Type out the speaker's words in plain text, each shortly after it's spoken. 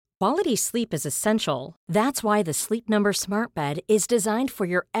Quality sleep is essential. That's why the Sleep Number Smart Bed is designed for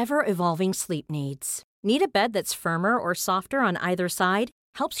your ever-evolving sleep needs. Need a bed that's firmer or softer on either side?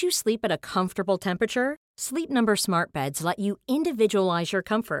 Helps you sleep at a comfortable temperature? Sleep Number Smart Beds let you individualize your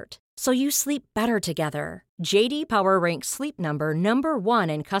comfort, so you sleep better together. J.D. Power ranks Sleep Number number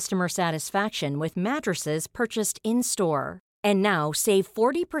 1 in customer satisfaction with mattresses purchased in-store. And now, save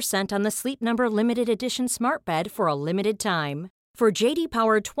 40% on the Sleep Number Limited Edition Smart Bed for a limited time. For J.D.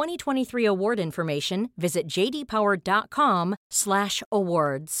 Power 2023 award information, visit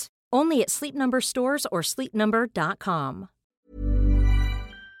jdpower.com/awards. Only at Sleep Number stores or sleepnumber.com.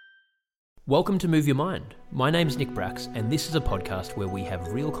 Welcome to Move Your Mind. My name's Nick Brax, and this is a podcast where we have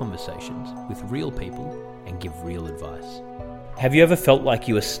real conversations with real people and give real advice. Have you ever felt like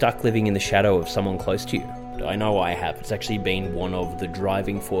you were stuck living in the shadow of someone close to you? I know I have. It's actually been one of the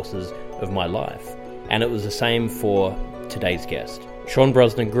driving forces of my life. And it was the same for today's guest. Sean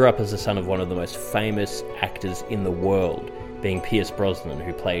Brosnan grew up as the son of one of the most famous actors in the world, being Pierce Brosnan,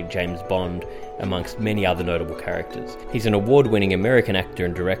 who played James Bond, amongst many other notable characters. He's an award-winning American actor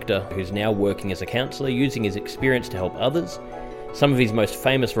and director who's now working as a counsellor, using his experience to help others. Some of his most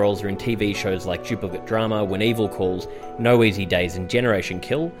famous roles are in TV shows like Duplicate Drama, When Evil Calls, No Easy Days and Generation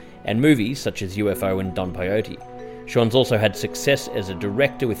Kill, and movies such as UFO and Don Quixote. Sean's also had success as a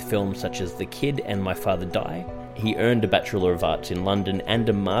director with films such as The Kid and My Father Die. He earned a Bachelor of Arts in London and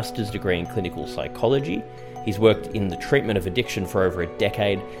a master's degree in clinical psychology. He's worked in the treatment of addiction for over a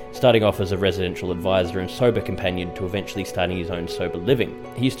decade, starting off as a residential advisor and sober companion to eventually starting his own sober living.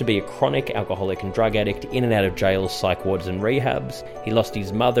 He used to be a chronic alcoholic and drug addict, in and out of jails, psych wards and rehabs. He lost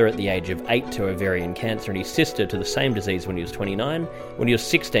his mother at the age of 8 to ovarian cancer and his sister to the same disease when he was 29. When he was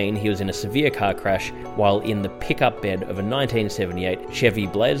 16, he was in a severe car crash while in the pickup bed of a 1978 Chevy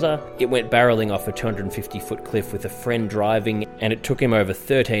Blazer. It went barreling off a 250-foot cliff with a friend driving, and it took him over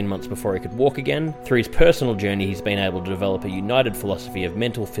 13 months before he could walk again. Through his personal journey, he's been able to develop a united philosophy of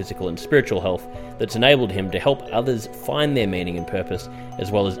mental, physical and spiritual health that's enabled him to help others find their meaning and purpose,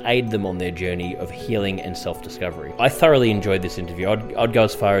 as well as aid them on their journey of healing and self-discovery. I thoroughly enjoyed this interview. I'd go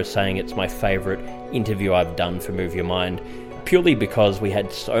as far as saying it's my favourite interview I've done for Move Your Mind, purely because we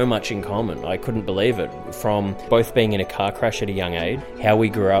had so much in common. I couldn't believe it. From both being in a car crash at a young age, how we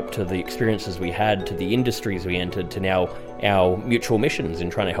grew up, to the experiences we had, to the industries we entered, to now our mutual missions in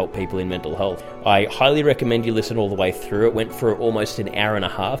trying to help people in mental health. I highly recommend you listen all the way through. It went for almost an hour and a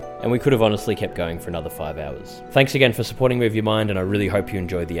half, and we could have honestly kept going for another 5 hours. Thanks again for supporting Move Your Mind, and I really hope you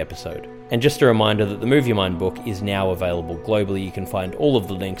enjoyed the episode. And just a reminder that the Move Your Mind book is now available globally. You can find all of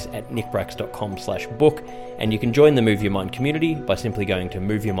the links at nickbrax.com/book, and you can join the Move Your Mind community by simply going to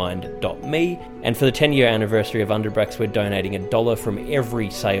moveyourmind.me. And for the 10-year anniversary of Underbrax, we're donating $1 from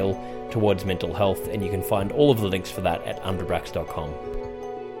every sale towards mental health, and you can find all of the links for that at underbrax.com.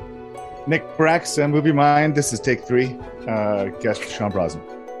 Nick Brax, Move Your Mind. This is take 3. Guest Sean Brosnan.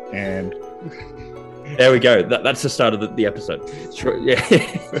 And there we go. That's the start of the episode. Sure, yeah.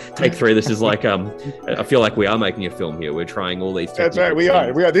 Take 3. This is like, I feel like we are making a film here. We're trying all these. That's right. We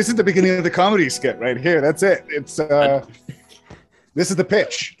are. This is the beginning of the comedy skit right here. That's it. It's this is the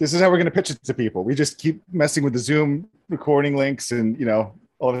pitch. This is how we're going to pitch it to people. We just keep messing with the Zoom recording links, and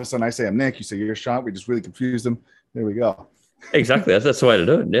all of a sudden I say I'm Nick, you say you're Sean. We just really confuse them. There we go. Exactly. That's the way to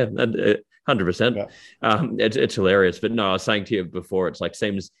do it. Yeah, 100%. Yeah. It's hilarious. But no, I was saying to you before, it's like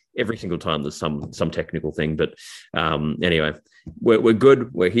seems every single time there's some technical thing. But anyway, we're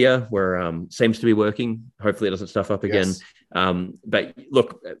good. We're here. We're seems to be working. Hopefully it doesn't stuff up again. Yes. But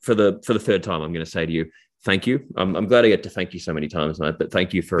look, for the third time, I'm going to say to you, thank you. I'm glad I get to thank you so many times, mate. But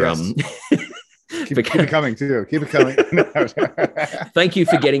thank you for Yes. Keep it coming too. Keep it coming. Thank you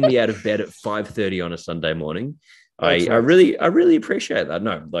for getting me out of bed at 5:30 on a Sunday morning. I really appreciate that.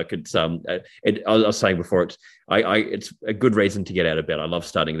 No, like it's I was saying before, it's a good reason to get out of bed. I love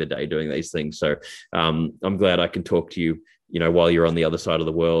starting the day doing these things. So I'm glad I can talk to you, while you're on the other side of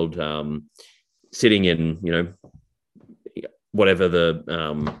the world, sitting in, whatever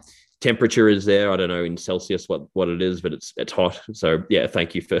the temperature is there. I don't know in Celsius what it is, but it's hot. So yeah,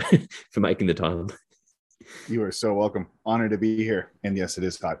 thank you for making the time. You are so welcome. Honored to be here. And yes, it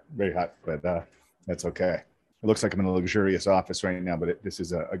is hot, very hot, but that's okay. It looks like I'm in a luxurious office right now, but this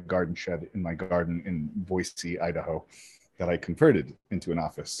is a garden shed in my garden in Boise, Idaho, that I converted into an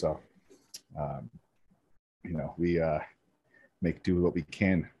office. So, we make do with what we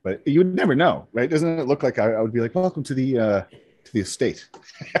can, but you would never know, right? Doesn't it look like I would be like, welcome to the estate.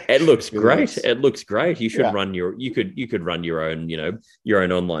 It looks great. It looks great. You should run you could run your own, your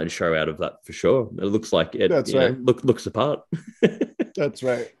own online show out of that for sure. It looks like it. That's right. Looks the part. That's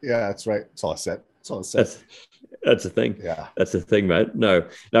right. Yeah, that's right. It's all set. That's the thing. Yeah. That's the thing, mate. No,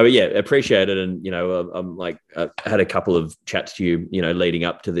 but yeah, appreciate it. And, I'm like, I had a couple of chats to you, leading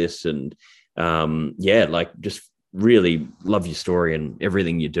up to this, and like just really love your story and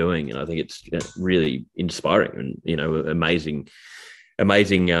everything you're doing. And I think it's really inspiring and, amazing.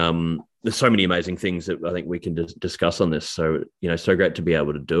 There's so many amazing things that I think we can discuss on this. So, so great to be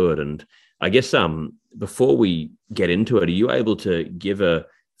able to do it. And I guess before we get into it, are you able to give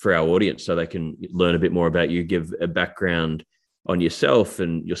for our audience so they can learn a bit more about you, give a background on yourself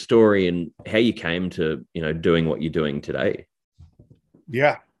and your story and how you came to, doing what you're doing today?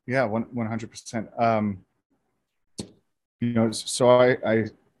 Yeah, 100%. So I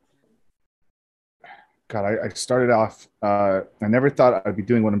started off, I never thought I'd be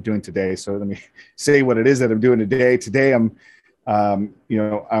doing what I'm doing today. So let me say what it is that I'm doing today. Today, I'm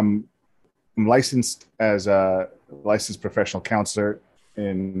licensed as a licensed professional counselor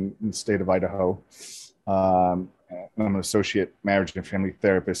in the state of Idaho. I'm an associate marriage and family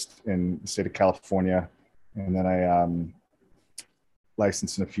therapist in the state of California. And then I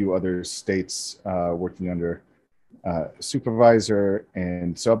licensed in a few other states, working under supervisor.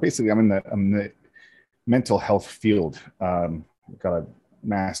 And so basically I'm in the mental health field. Got a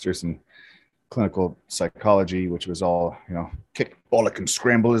master's in clinical psychology, which was all, kick, bollock, and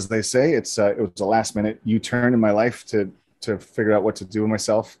scramble, as they say. It was a last minute U-turn in my life to figure out what to do with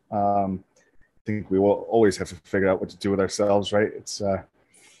myself. I think we will always have to figure out what to do with ourselves, right? It's a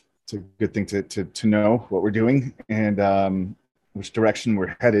good thing to know what we're doing and which direction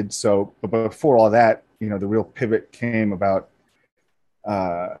we're headed. So, but before all that, the real pivot came about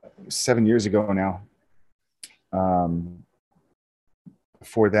 7 years ago now.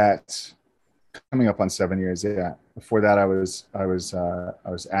 Before that, coming up on 7 years, yeah. Before that, I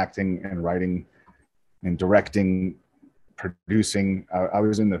was acting and writing and directing, producing. I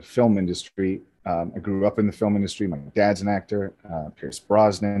was in the film industry. I grew up in the film industry. My dad's an actor, Pierce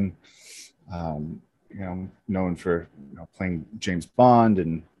Brosnan. Known for playing James Bond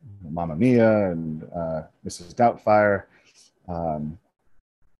and Mamma Mia and Mrs. Doubtfire. I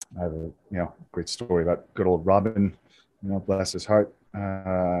have a great story about good old Robin, bless his heart.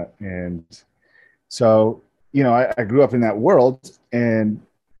 And so I grew up in that world, and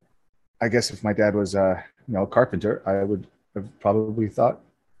I guess if my dad was a carpenter, I would have probably thought,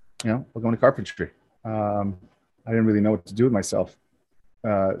 we'll go into carpentry. I didn't really know what to do with myself,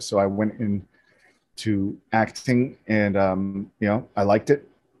 so I went into acting, and I liked it.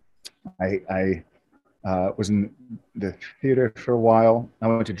 I was in the theater for a while. I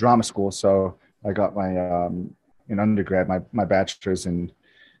went to drama school, so I got my in undergrad my bachelor's in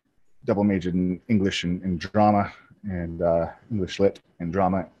double majored in English and drama, and English lit and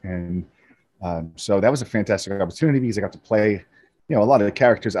drama, and so that was a fantastic opportunity because I got to play a lot of the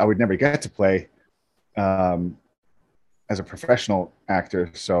characters I would never get to play as a professional actor.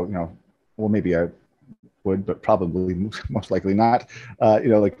 So well, maybe I would, but probably most likely not.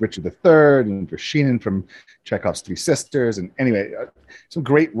 Like Richard III and Vershinin from Chekhov's Three Sisters. And anyway, some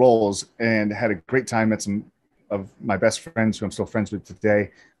great roles, and had a great time. Met some of my best friends who I'm still friends with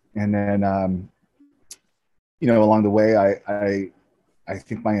today. And then, along the way, I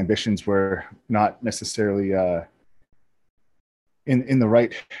think my ambitions were not necessarily in the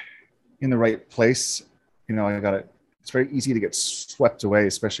right place. It's very easy to get swept away,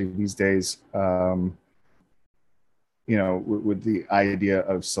 especially these days. With the idea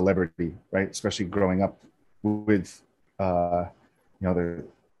of celebrity, right? Especially growing up with, as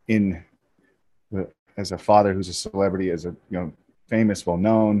a father who's a celebrity, as a, famous,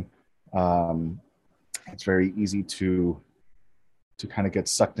 well-known, it's very easy to kind of get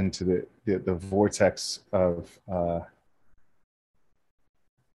sucked into the vortex of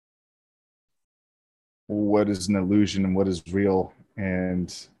what is an illusion and what is real.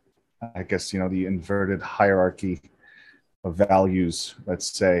 And I guess, the inverted hierarchy of values,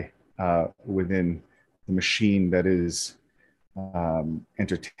 let's say, within the machine that is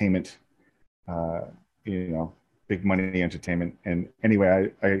entertainment, big money entertainment. And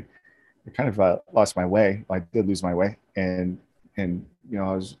anyway, I kind of lost my way. I did lose my way, and I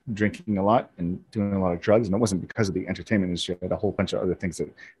was drinking a lot and doing a lot of drugs, and it wasn't because of the entertainment industry. I had a whole bunch of other things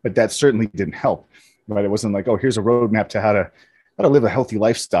but that certainly didn't help. Right? It wasn't like, oh, here's a roadmap to how to live a healthy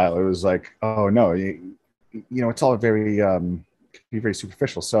lifestyle. It was like, oh no, it's all very very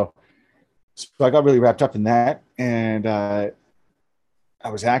superficial. So I got really wrapped up in that, and I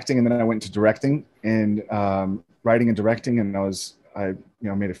was acting, and then I went to directing and writing and directing, and I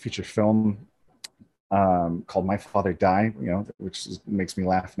made a feature film called My Father Died, which makes me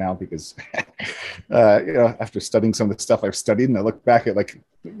laugh now because after studying some of the stuff I've studied, and I look back at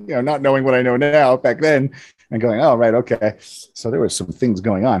not knowing what I know now back then, and going, oh, right, okay. So there were some things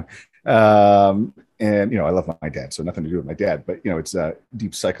going on. And, I love my dad, so nothing to do with my dad, but, it's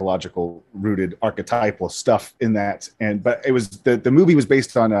deep psychological rooted archetypal stuff in that. But it was, the movie was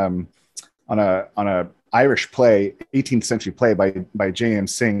based on a Irish play, 18th century play by J.M.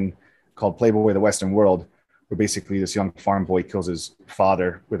 Singh called Playboy of the Western World, where basically this young farm boy kills his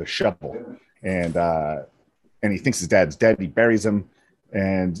father with a shovel. And he thinks his dad's dead. He buries him,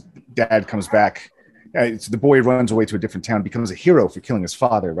 and dad comes back. So the boy runs away to a different town, becomes a hero for killing his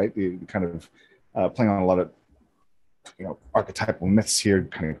father, right? The kind of playing on a lot of archetypal myths here,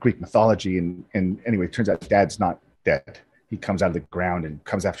 kind of Greek mythology. And anyway, it turns out dad's not dead. He comes out of the ground and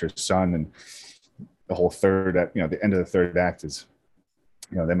comes after his son. And the whole third act, the end of the third act is,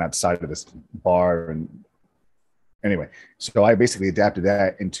 them outside of this bar. And anyway, so I basically adapted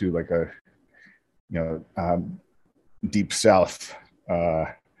that into like a, deep South, kind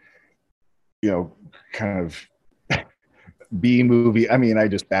of B movie. I mean, I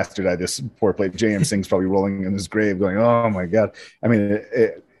just bastardized this poor play. J.M. Singh's probably rolling in his grave going, oh my God. I mean,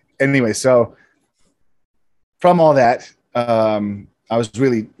 anyway, so from all that, I was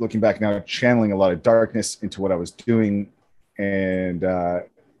really looking back now, channeling a lot of darkness into what I was doing, and,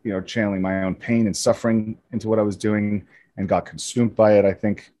 channeling my own pain and suffering into what I was doing, and got consumed by it, I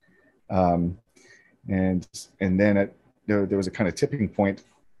think. And then there was a kind of tipping point,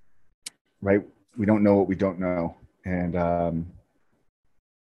 right? We don't know what we don't know. And,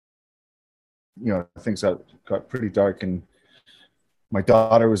 things got pretty dark, and my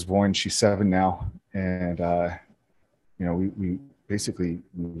daughter was born. She's 7 now. And, we basically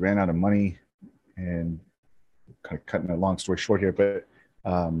ran out of money, and kind of cutting a long story short here, but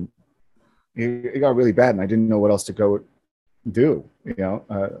it got really bad, and I didn't know what else to go do.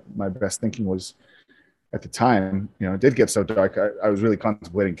 My best thinking was, at the time, it did get so dark, I was really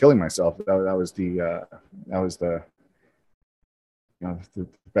contemplating killing myself. That was the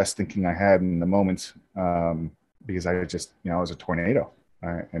best thinking I had in the moment, because I just, I was a tornado,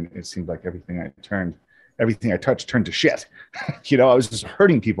 and it seemed like everything I touched turned to shit. I was just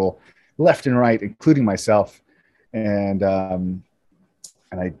hurting people left and right, including myself. And I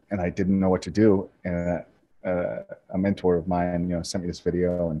didn't know what to do. And a mentor of mine, sent me this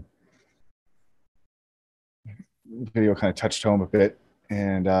video, and the video kind of touched home a bit,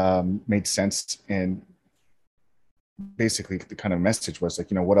 and made sense. And basically the kind of message was like,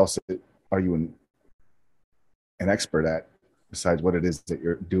 what else are you an expert at besides what it is that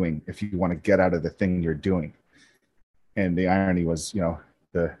you're doing, if you want to get out of the thing you're doing? And the irony was,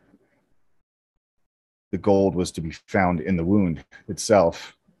 the gold was to be found in the wound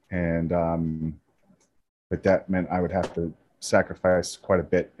itself. And but that meant I would have to sacrifice quite a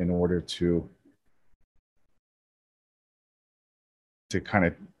bit in order to kind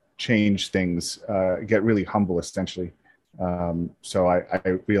of change things, get really humble, essentially. So I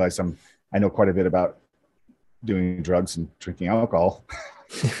realized I know quite a bit about doing drugs and drinking alcohol,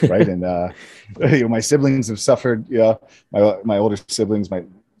 right? And my siblings have suffered. My older siblings, my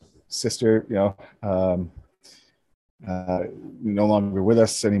sister, no longer with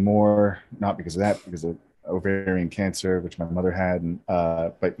us anymore. Not because of that, because of ovarian cancer, which my mother had, and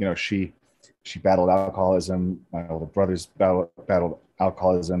but she battled alcoholism. My older brothers battled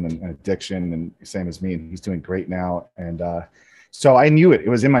alcoholism and addiction, and same as me, and he's doing great now. And so I knew it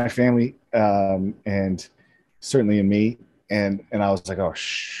was in my family, and certainly in me. And I was like, oh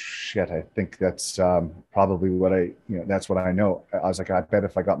shit, I think that's probably what that's what I know. I was like, I bet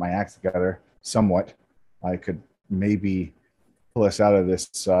if I got my act together somewhat, I could maybe pull us out of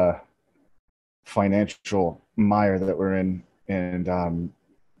this financial mire that we're in. And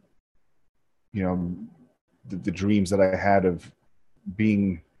the dreams that I had of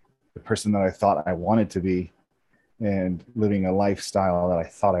being the person that I thought I wanted to be, and living a lifestyle that I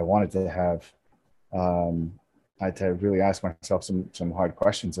thought I wanted to have. I had to really ask myself some hard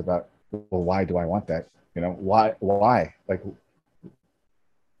questions about, well, why do I want that? Why? Like,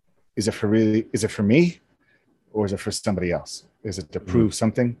 is it for me, or is it for somebody else? Is it to prove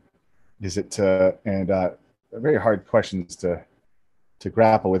something? Is it to, and very hard questions to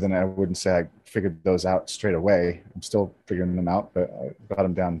grapple with. And I wouldn't say I figured those out straight away. I'm still figuring them out, but I got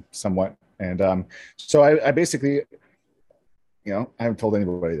them down somewhat. And so I basically, I haven't told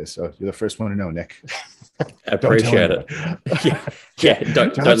anybody this, so you're the first one to know, Nick. I appreciate it. Yeah.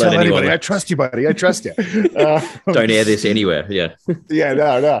 Don't let anyone. I trust you, buddy. I trust you. Don't air this anywhere. Yeah. Yeah.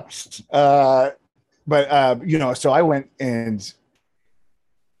 No. But so I went and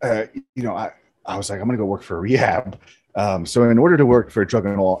I was like, I'm gonna go work for a rehab. So in order to work for a drug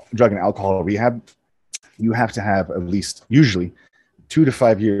and alcohol rehab, you have to have at least usually 2 to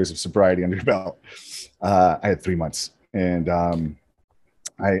 5 years of sobriety under your belt. I had 3 months, and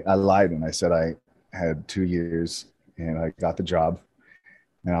I lied and I said I had 2 years, and I got the job,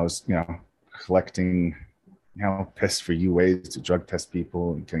 and I was, collecting, piss for ways to drug test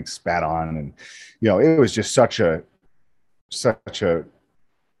people and getting spat on, and it was just such a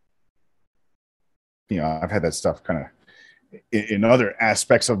I've had that stuff kind of in other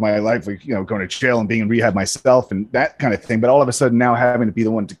aspects of my life, like, going to jail and being in rehab myself and that kind of thing. But all of a sudden now having to be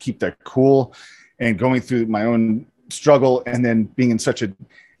the one to keep that cool and going through my own struggle, and then being in such a,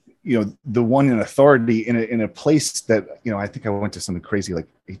 the one in authority in a place that, I think I went to something crazy, like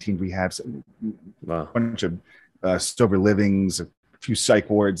 18 rehabs, wow, a bunch of sober livings, a few psych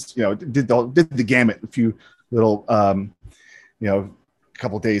wards, did the gamut, a few little, a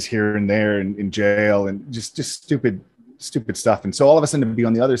couple of days here and there in jail, and just stupid stuff. And so all of a sudden to be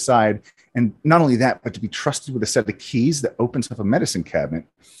on the other side, and not only that, but to be trusted with a set of keys that opens up a medicine cabinet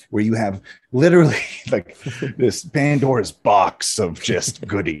where you have literally like this Pandora's box of just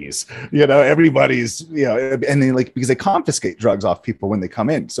goodies, everybody's, and then, like, because they confiscate drugs off people when they come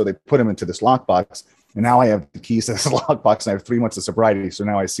in. So they put them into this lockbox, and now I have the keys to this lockbox, and I have 3 months of sobriety. So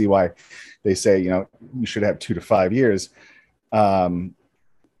now I see why they say, you should have 2 to 5 years. That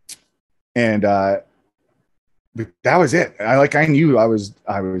was it. I knew I was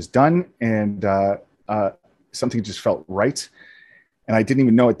done, and something just felt right. And I didn't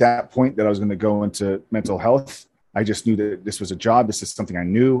even know at that point that I was going to go into mental health. I just knew that this was a job. This is something I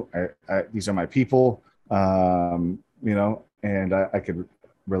knew. These are my people, and I could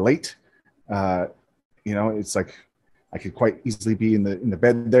relate. It's like I could quite easily be in the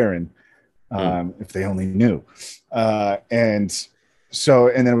bed there, and if they only knew. And then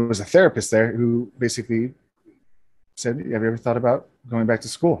it was a therapist there who basically said, have you ever thought about going back to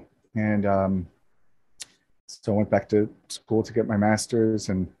school? And so I went back to school to get my master's,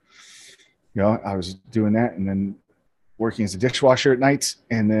 and I was doing that, and then working as a dishwasher at night,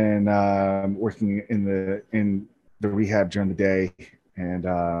 and then working in the rehab during the day, and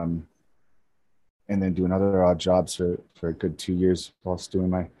then doing other odd jobs for a good 2 years whilst doing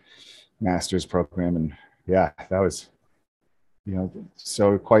my master's program. And yeah, that was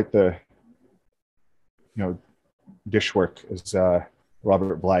so quite the dish work, as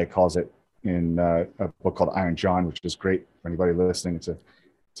Robert Bly calls it in a book called Iron John, which is great for anybody listening. It's an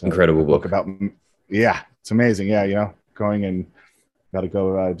incredible book about, it's amazing. Going and got to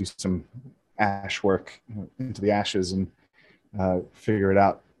go do some ash work into the ashes and figure it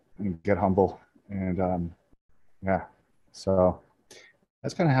out and get humble. And so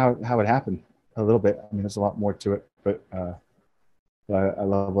that's kind of how it happened a little bit. I mean, there's a lot more to it, but I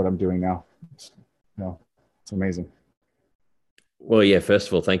love what I'm doing now. It's amazing. Well, yeah, first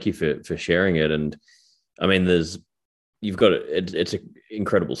of all, thank you for sharing it. And I mean, you've got it's an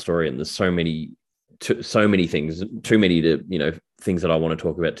incredible story, and there's so many things, too many to, things that I want to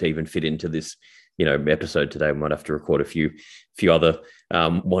talk about to even fit into this, episode today. We might have to record a few other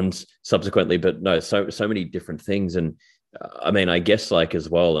ones subsequently, but no, so many different things. And I mean, I guess, like, as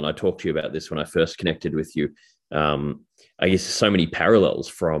well, and I talked to you about this when I first connected with you, I guess so many parallels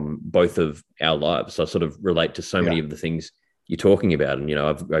from both of our lives. So I sort of relate to so many of the things you're talking about. And,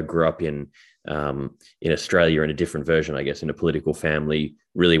 I grew up in Australia in a different version, I guess, in a political family,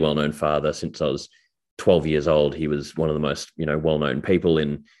 really well-known father. Since I was 12 years old, he was one of the most, well-known people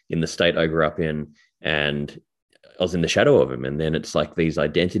in the state I grew up in. And I was in the shadow of him. And then it's like these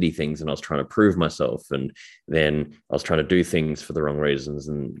identity things, and I was trying to prove myself. And then I was trying to do things for the wrong reasons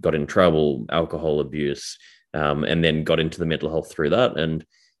and got in trouble, alcohol abuse, and then got into the mental health through that. And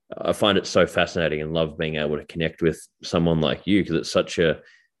I find it so fascinating and love being able to connect with someone like you, because it's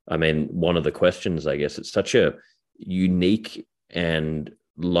one of the questions, I guess, it's such a unique and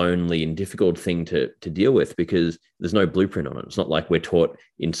lonely and difficult thing to deal with, because there's no blueprint on it. It's not like we're taught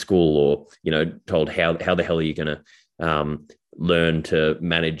in school or, told how the hell are you going to learn to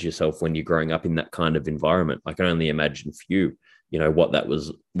manage yourself when you're growing up in that kind of environment. I can only imagine for you, what that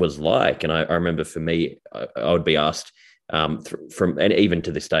was like. And I remember for me, I would be asked from, and even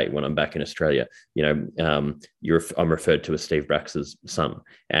to this day, when I'm back in Australia, I'm referred to as Steve Brax's son.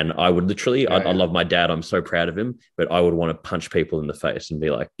 And I would literally, I love my dad. I'm so proud of him, but I would want to punch people in the face and be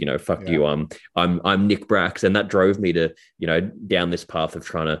like, fuck you. I'm Nick Brax. And that drove me to, down this path of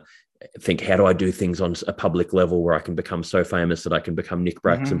trying to think, how do I do things on a public level where I can become so famous that I can become Nick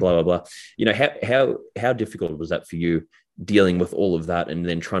Brax and blah, blah, blah. How difficult was that for you, dealing with all of that and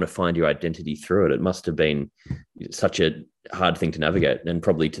then trying to find your identity through it? It must have been such a hard thing to navigate, and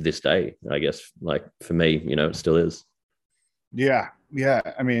probably to this day, I guess, like for me, it still is. Yeah.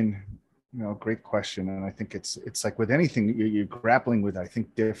 I mean, great question. And I think it's like with anything you're grappling with, I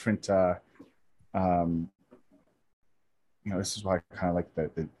think different, um, this is why I kind of like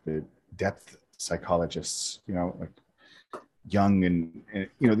the depth psychologists, like Jung and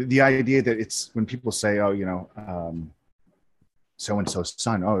the idea that it's when people say, oh, so-and-so's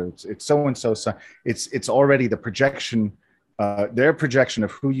son, oh, it's so-and-so's son. It's already the projection, their projection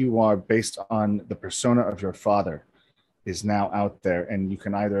of who you are based on the persona of your father is now out there. And you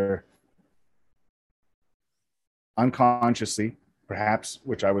can either unconsciously, perhaps,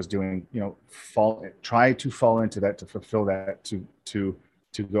 which I was doing, try to fall into that, to fulfill that, to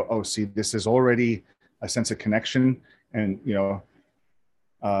go, oh, see, this is already a sense of connection and,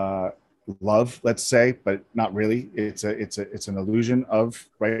 love, let's say, but not really. It's an illusion of,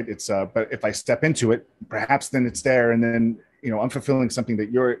 right. But if I step into it, perhaps then it's there. And then, I'm fulfilling something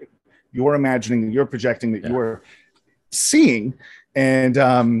that you're imagining, that you're projecting, that you're seeing. And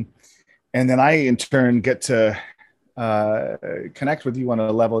then I, in turn, get to connect with you on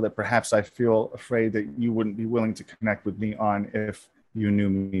a level that perhaps I feel afraid that you wouldn't be willing to connect with me on if you knew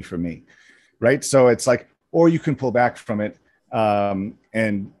me for me. Right. So it's like, or you can pull back from it. And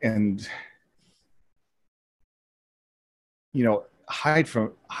hide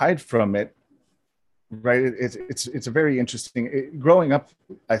from it. Right. It's a very interesting, growing up,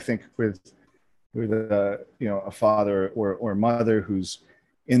 I think, with a father or mother who's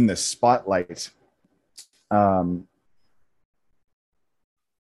in the spotlight. I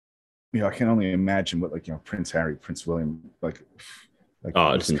can only imagine what Prince Harry, Prince William, like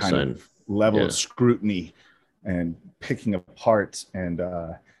it's insane. Kind of level of scrutiny and picking apart, and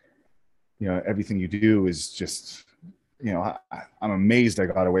everything you do is just, I'm amazed I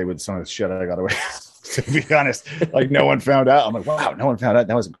got away with some of the shit I got away with, to be honest. Like, no one found out. I'm like, wow, no one found out.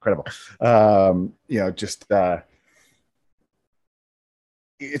 That was incredible.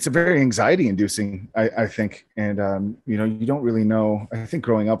 It's a very anxiety inducing, I think. And, you don't really know. I think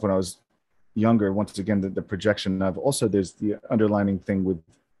growing up when I was younger, once again, the projection of, also there's the underlining thing with,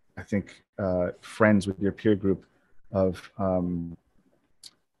 I think, friends with your peer group of,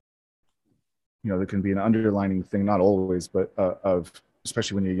 there can be an underlining thing, not always, but of,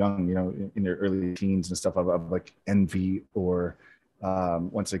 especially when you're young, in your early teens and stuff, of like envy, or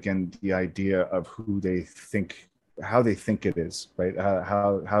once again, the idea of how they think it is, right?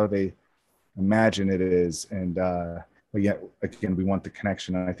 How they imagine it is. And but yet again, we want the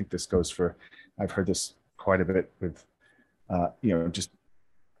connection. And I think this goes for, I've heard this quite a bit with, just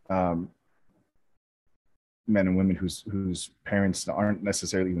men and women whose parents aren't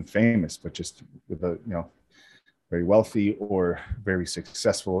necessarily even famous, but just with a, very wealthy or very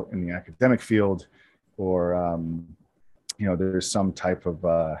successful in the academic field, or, there's some type of,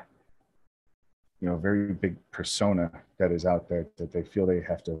 very big persona that is out there that they feel they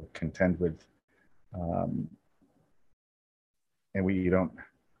have to contend with. And we don't,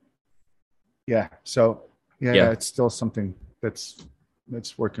 so it's still something that's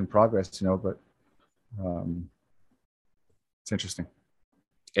work in progress, but it's interesting.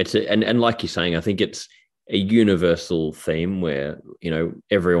 And like you're saying, I think it's a universal theme where,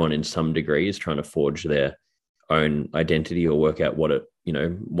 everyone in some degree is trying to forge their own identity or work out what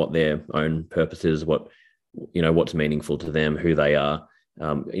their own purpose is, what's meaningful to them, who they are.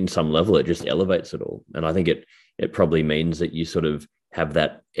 In some level, it just elevates it all. And I think it probably means that you sort of have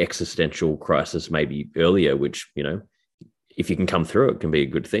that existential crisis maybe earlier, which, if you can come through, it can be a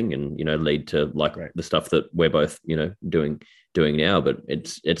good thing and, lead to the stuff that we're both, doing now. But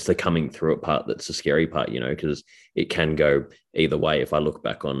it's the coming through it part that's the scary part, because it can go either way. If I look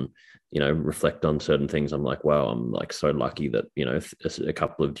back on, reflect on certain things, I'm like, wow, I'm like so lucky that, a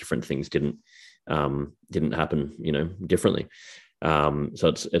couple of different things didn't happen, differently.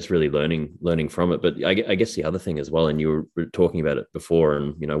 So it's really learning from it. But I guess the other thing as well, and you were talking about it before,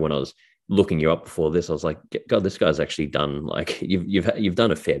 and, when I was looking you up before this, I was like, God, this guy's actually done, like, you've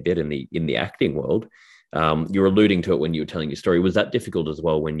done a fair bit in the acting world. You were alluding to it when you were telling your story. Was that difficult as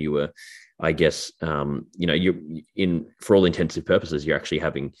well when you were, I guess, you're for all intensive purposes, you're actually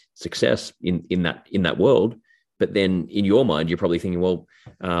having success in that world, but then in your mind, you're probably thinking, well,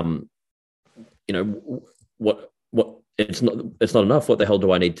 what it's not enough. What the hell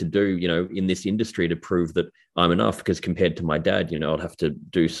do I need to do, in this industry to prove that I'm enough? Because compared to my dad, I'd have to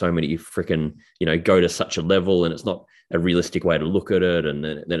do so many freaking, go to such a level, and it's not a realistic way to look at it. And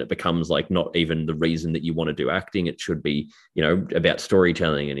then it becomes like not even the reason that you want to do acting. It should be, about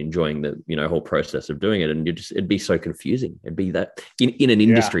storytelling and enjoying the, whole process of doing it. And it'd be so confusing. It'd be that in an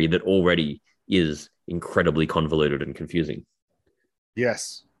industry that already is incredibly convoluted and confusing.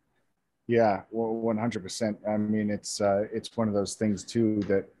 Yes. Yeah, 100%. I mean, it's one of those things too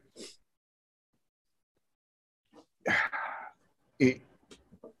that it,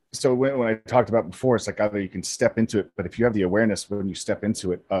 so when I talked about before, it's like either you can step into it, but if you have the awareness when you step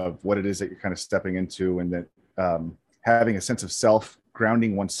into it of what it is that you're kind of stepping into, and that having a sense of self,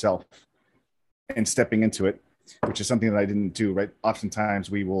 grounding oneself and stepping into it, which is something that I didn't do, right? Oftentimes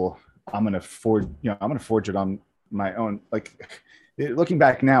I'm going to forge it on my own. Like looking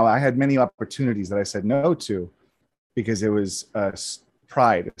back now, I had many opportunities that I said no to because it was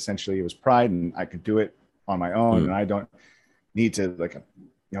pride. Essentially, it was pride, and I could do it on my own, and I don't need to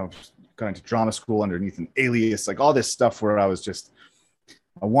got into drama school underneath an alias, like all this stuff where I was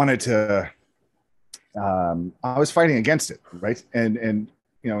I wanted to, I was fighting against it. Right. And,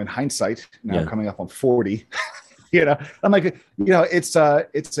 in hindsight, now coming up on 40, I'm like, it's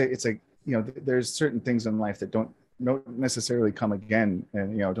there's certain things in life that don't necessarily come again.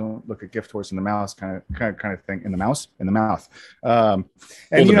 And, don't look a gift horse in the mouth kind of thing, in the mouth. And,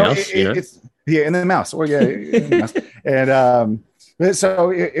 it's in the mouse or in the mouse. And, so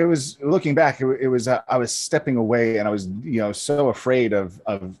it was looking back. It was I was stepping away, and I was so afraid of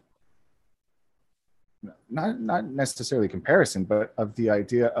not necessarily comparison, but of the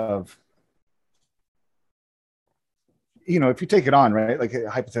idea of if you take it on, right? Like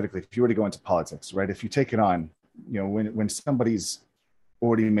hypothetically, if you were to go into politics, right? If you take it on, when somebody's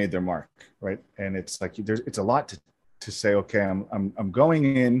already made their mark, right? And it's like it's a lot to say, okay, I'm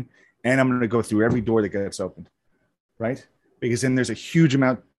going in, and I'm going to go through every door that gets opened, right? Because then there's a huge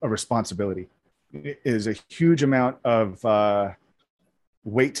amount of responsibility. It is a huge amount of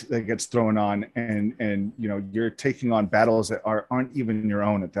weight that gets thrown on, and you're taking on battles that aren't even your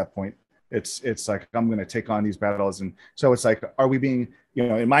own at that point. It's like, I'm going to take on these battles, and so it's like, are we being,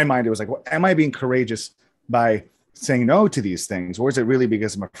 in my mind, it was like, well, am I being courageous by saying no to these things, or is it really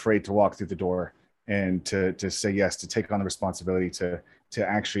because I'm afraid to walk through the door and to say yes, to take on the responsibility to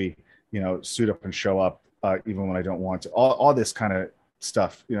actually suit up and show up. Even when I don't want to, all this kind of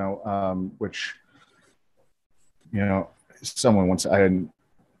stuff, which, someone once, I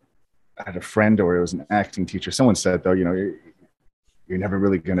had a friend, or it was an acting teacher. Someone said, though, you're never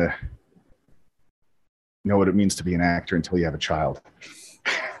really going to know what it means to be an actor until you have a child,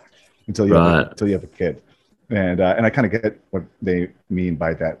 until you have a kid. And I kind of get what they mean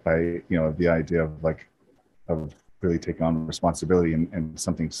by that, by, the idea of really taking on responsibility and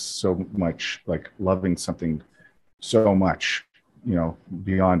something so much, like loving something so much,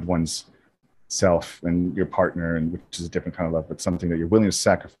 beyond one's self and your partner, and which is a different kind of love, but something that you're willing to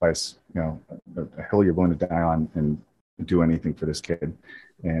sacrifice, a hill you're willing to die on, and do anything for this kid.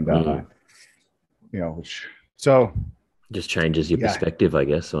 And, which, so. Just changes your perspective, I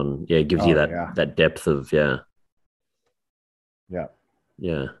guess, on, it gives you that depth of, Yeah.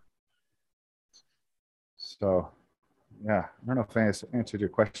 So, I don't know if I answered your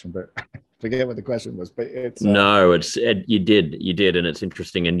question, but I forget what the question was. But it's no, you did, and it's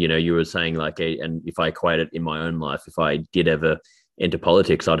interesting. And you were saying and if I equate it in my own life, if I did ever enter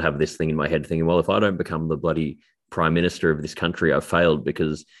politics, I'd have this thing in my head thinking, well, if I don't become the bloody prime minister of this country, I've failed,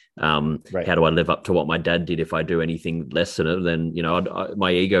 because how do I live up to what my dad did if I do anything less than it? Then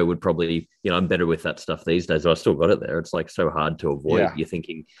my ego would probably, I'm better with that stuff these days, but I still got it there. It's like so hard to avoid. You're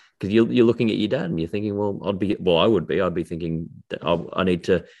thinking, because you're looking at your dad and you're thinking, I'd be thinking I need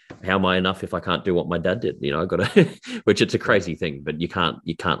to, how am I enough if I can't do what my dad did? I got to, which it's a crazy thing, but you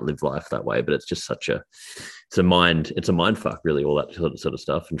can't live life that way. But it's just it's a mind fuck, really, all that sort of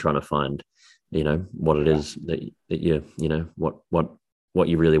stuff, and trying to find what it is that you what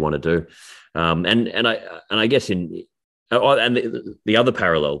you really want to do. And I guess the other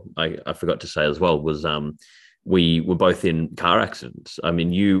parallel I forgot to say as well was we were both in car accidents. I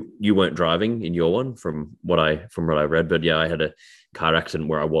mean, you weren't driving in your one from what I read, but I had a car accident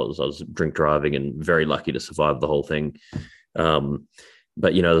where I was drink driving, and very lucky to survive the whole thing. But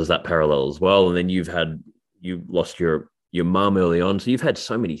there's that parallel as well. And then you lost your mum early on, so you've had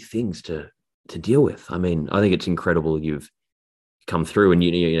so many things to deal with. I mean, I think it's incredible you've come through,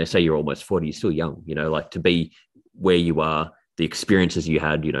 and say you're almost 40, you're still young, to be where you are, the experiences you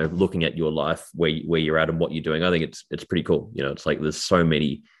had, looking at your life, where you're at and what you're doing. I think it's pretty cool. It's like there's so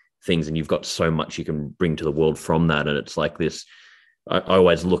many things, and you've got so much you can bring to the world from that. And it's like this, I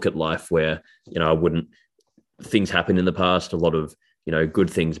always look at life where, things happen in the past, a lot of, good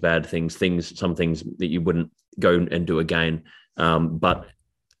things, bad things, some things that you wouldn't go and do again. But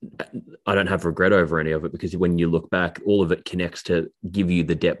I don't have regret over any of it, because when you look back, all of it connects to give you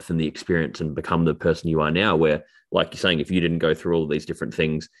the depth and the experience and become the person you are now, where, like you're saying, if you didn't go through all of these different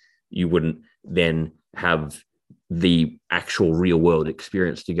things, you wouldn't then have the actual real world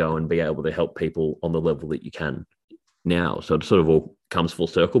experience to go and be able to help people on the level that you can. now. So it sort of all comes full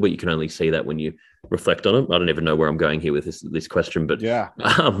circle, but you can only see that when you reflect on it. I don't even know where I'm going here with this question, but yeah.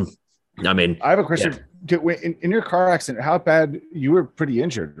 I mean, I have a question. Yeah. In your car accident, how bad, you were pretty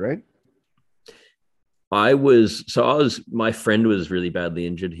injured, right? My friend was really badly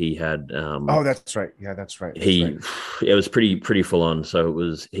injured. He had, oh, that's right. Yeah, that's right. It was pretty full on.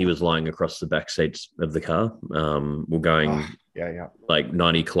 So he was lying across the back seats of the car. We're going, like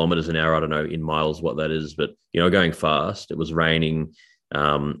 90 kilometers an hour. I don't know in miles what that is, but going fast. It was raining.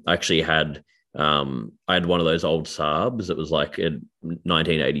 I actually had, I had one of those old Saabs. It was like a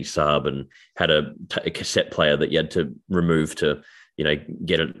 1980 Saab and had a cassette player that you had to remove to,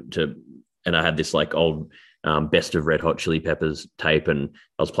 get it to. And I had this like old Best of Red Hot Chili Peppers tape, and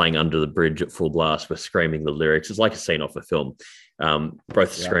I was playing Under the Bridge at full blast. We're screaming the lyrics. It's like a scene off a film.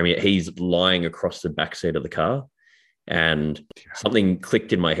 Both screaming it. He's lying across the back seat of the car, and something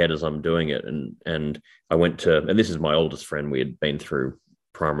clicked in my head as I'm doing it. And I went to, and this is my oldest friend. We had been through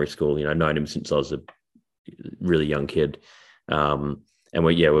primary school. Known him since I was a really young kid. And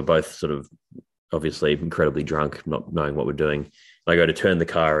we're both sort of obviously incredibly drunk, not knowing what we're doing. I go to turn the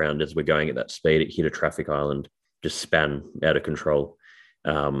car around as we're going at that speed. It hit a traffic island, just span out of control.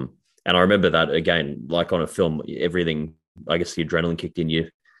 And I remember that again, like on a film, everything, I guess the adrenaline kicked in, you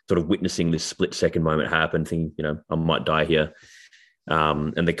sort of witnessing this split second moment happen, thinking, I might die here.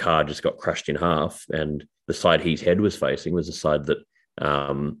 And the car just got crushed in half. And the side his head was facing was the side that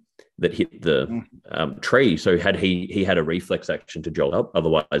hit the tree. So had he had a reflex action to jolt up,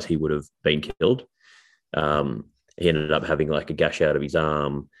 otherwise he would have been killed. He ended up having like a gash out of his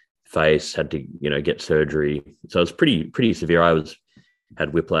arm, face, had to, get surgery. So it was pretty severe. I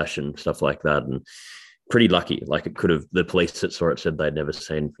had whiplash and stuff like that, and pretty lucky. Like it could have, the police that saw it said they'd never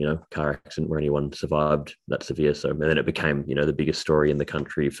seen, car accident where anyone survived that severe. So, and then it became, the biggest story in the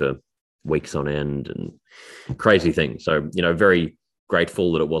country for weeks on end and crazy things. So, very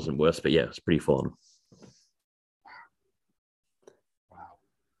grateful that it wasn't worse, but yeah, it's pretty full on. Wow.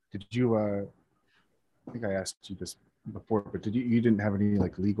 Did you, I think I asked you this before, but you didn't have any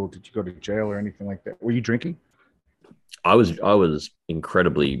like legal, did you go to jail or anything like that? Were you drinking? I was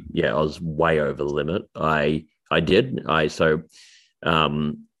incredibly, I was way over the limit. I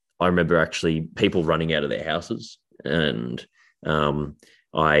remember actually people running out of their houses, and I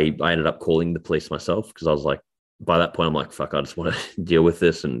ended up calling the police myself because I was like, by that point, I'm like, fuck, I just want to deal with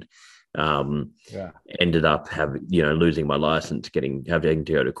this. And ended up losing my license, having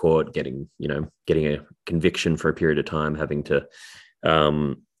to go to court, getting a conviction for a period of time, having to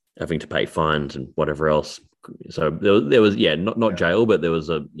pay fines and whatever else. So there was not jail, but there was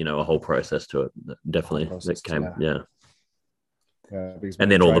a whole process to it. Definitely that came and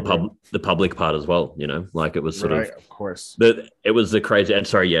then all the public part as well. Like it was sort of course. It was the crazy. And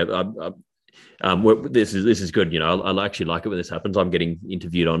sorry, this is good. I actually like it when this happens. I'm getting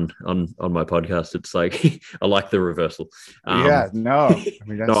interviewed on my podcast. It's like I like the reversal. I mean, no,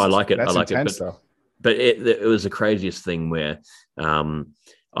 I like it. I like intense, it. But it was the craziest thing where my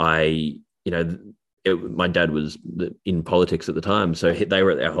dad was in politics at the time, so they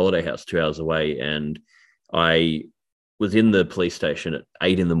were at their holiday house 2 hours away, and I was in the police station at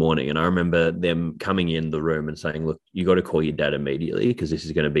 8 a.m, and I remember them coming in the room and saying, "Look, you got to call your dad immediately because this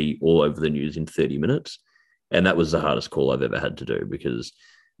is going to be all over the news in 30 minutes." And that was the hardest call I've ever had to do because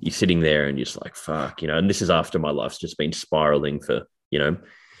you're sitting there and you're just like, "Fuck," And this is after my life's just been spiraling for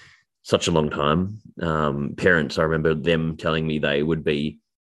such a long time. Parents, I remember them telling me they would be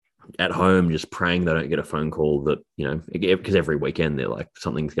at home just praying they don't get a phone call that, because every weekend they're like,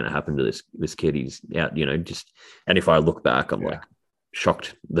 something's going to happen to this kid. He's out, and if I look back, I'm like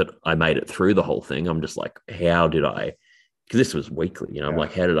shocked that I made it through the whole thing. I'm just like, how did I, because this was weekly, I'm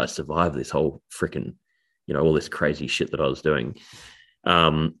like, how did I survive this whole freaking, all this crazy shit that I was doing?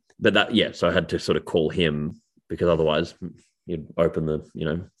 But that, so I had to sort of call him because otherwise you'd open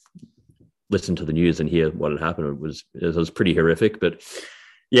the, listen to the news and hear what had happened. It was pretty horrific, but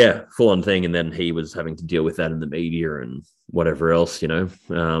yeah, full on thing. And then he was having to deal with that in the media and whatever else, So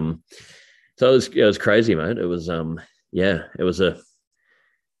it was crazy, mate. It was, it was a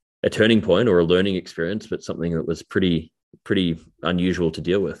turning point or a learning experience, but something that was pretty unusual to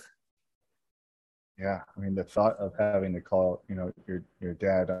deal with. Yeah. I mean, the thought of having to call, your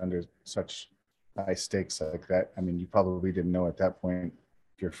dad under such high stakes like that. I mean, you probably didn't know at that point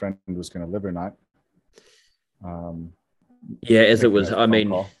if your friend was going to live or not. As it was, I mean,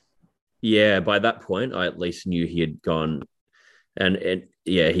 by that point, I at least knew he had gone and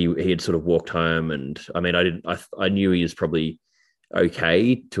he had sort of walked home. And I mean, I knew he was probably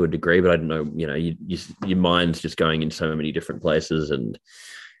okay to a degree, but I didn't know, your mind's just going in so many different places. And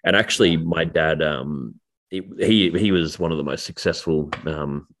actually my dad, he was one of the most successful.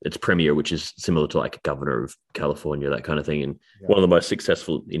 It's premier, which is similar to like a governor of California, that kind of thing, and one of the most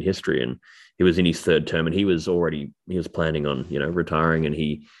successful in history. And he was in his third term, and he was planning on retiring, and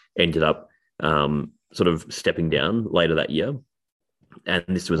he ended up sort of stepping down later that year. And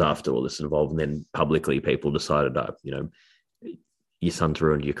this was after all this involved, and then publicly people decided, your son's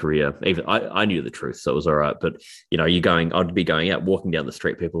ruined your career. Even I knew the truth, so it was all right. But I'd be going out, walking down the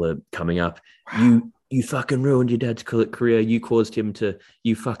street, people are coming up. You fucking ruined your dad's career. You caused him to.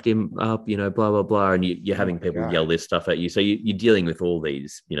 You fucked him up. Blah blah blah. And you're having people yell this stuff at you. So you're dealing with all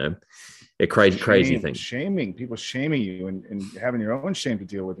these, a crazy thing. Shaming people, shaming you, and having your own shame to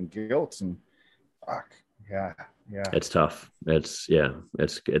deal with, and guilt, and fuck. Yeah. It's tough. It's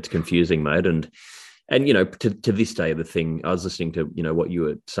confusing, mate. And to this day, the thing I was listening to, what you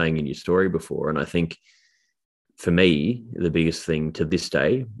were saying in your story before, and I think for me, the biggest thing to this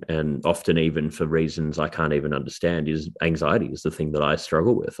day, and often even for reasons I can't even understand, is anxiety is the thing that I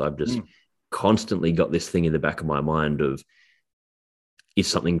struggle with. I've just constantly got this thing in the back of my mind of, is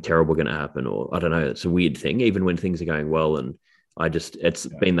something terrible going to happen? Or I don't know. It's a weird thing, even when things are going well. And it's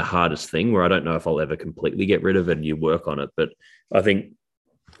been the hardest thing where I don't know if I'll ever completely get rid of it, and you work on it. But I think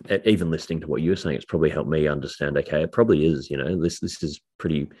even listening to what you were saying, it's probably helped me understand, okay, it probably is, this is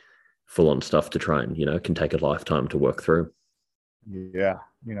pretty full on stuff to try and, can take a lifetime to work through. Yeah.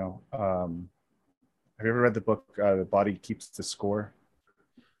 Have you ever read the book, The Body Keeps the Score?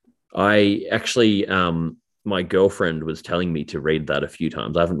 I actually, my girlfriend was telling me to read that a few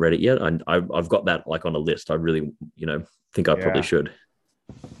times. I haven't read it yet. I've got that like on a list. I really, think I probably should.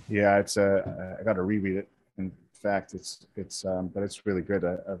 Yeah. It's I got to reread it. In fact, but it's really good.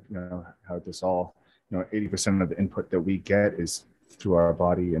 How this all, 80% of the input that we get is through our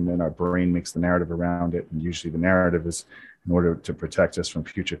body, and then our brain makes the narrative around it. And usually the narrative is in order to protect us from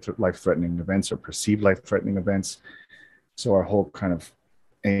future life-threatening events or perceived life-threatening events. So our whole kind of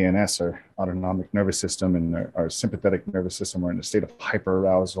ANS, our autonomic nervous system, and our sympathetic nervous system are in a state of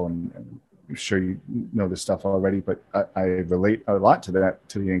hyperarousal. And I'm sure you know this stuff already, but I relate a lot to that,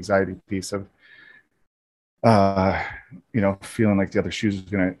 to the anxiety piece of, feeling like the other shoe is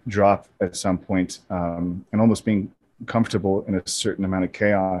going to drop at some point, and almost being comfortable in a certain amount of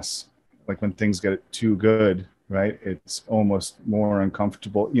chaos. Like when things get too good, right? It's almost more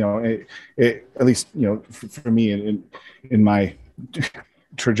uncomfortable. At least, for me in my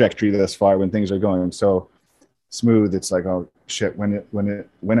trajectory thus far, when things are going so smooth, it's like, oh shit,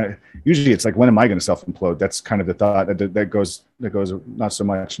 usually it's like, when am I going to self-implode? That's kind of the thought that goes not so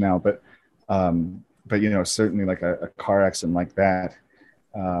much now, but certainly like a car accident like that,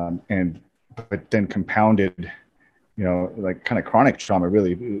 but then compounded, like kind of chronic trauma,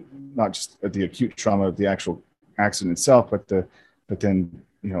 really, not just the acute trauma of the actual accident itself, but then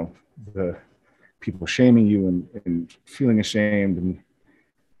the people shaming you and feeling ashamed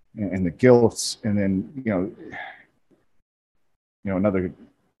and the guilt, and then another,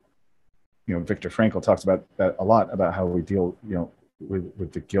 Viktor Frankl talks about that a lot, about how we deal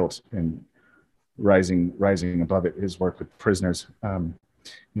with the guilt and rising above it. His work with prisoners, of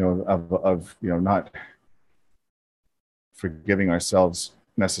not forgiving ourselves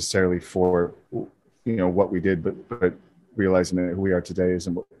necessarily for what we did, but realizing that who we are today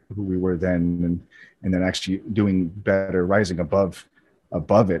isn't who we were then, and then actually doing better, rising above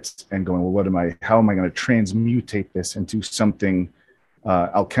it, and going, well, how am I going to transmutate this into something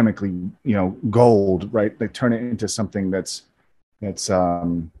alchemically, gold, right? Like turn it into something that's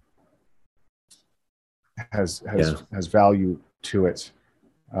has value to it.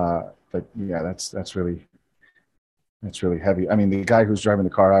 But yeah, that's really heavy. I mean, the guy who's driving the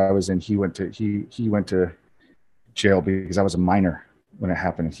car I was in, he went to jail because I was a minor when it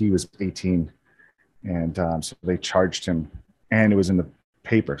happened. He was 18, and so they charged him, and it was in the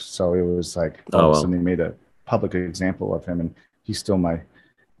paper. So it was like, all of a sudden they made a public example of him, and he's still my,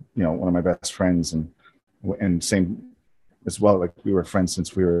 one of my best friends, and same as well. Like, we were friends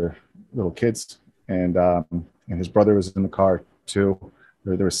since we were little kids, and his brother was in the car too.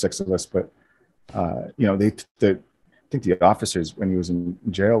 There were 6 of us, but I think the officers, when he was in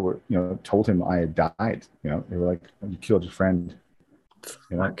jail, were, told him I had died. They were like, "You killed your friend."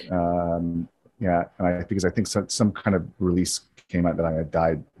 Yeah, and because I think some kind of release came out that I had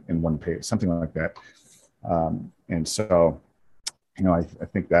died in one page, something like that. And so, I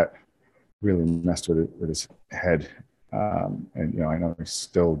think that really messed with his head. And I know he's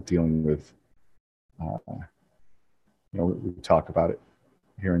still dealing with. We talk about it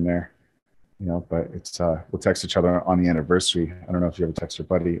here and there. But it's we'll text each other on the anniversary. I don't know if you ever text your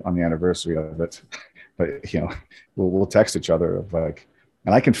buddy on the anniversary of it, but we'll text each other of like,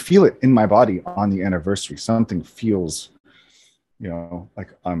 and I can feel it in my body on the anniversary. Something feels,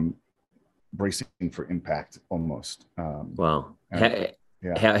 like I'm bracing for impact almost. Wow. And,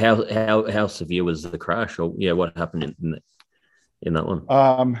 yeah. How severe was the crash, or what happened in that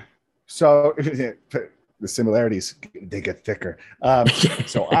one? So the similarities, they get thicker.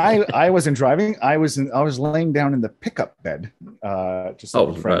 So I wasn't driving. I was laying down in the pickup bed, just like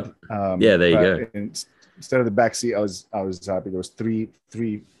a friend. Right. There you go. Instead of the back seat, there was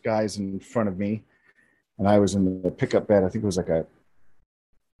three guys in front of me, and I was in the pickup bed. I think it was like a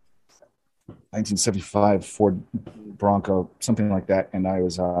 1975 Ford Bronco, something like that. And I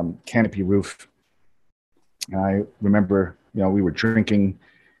was canopy roof. And I remember, we were drinking,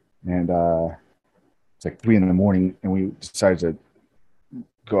 and it's like 3 a.m, and we decided to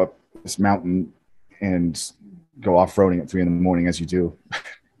go up this mountain and go off-roading at 3 a.m, as you do. A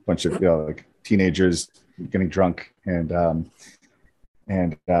bunch of like teenagers getting drunk, and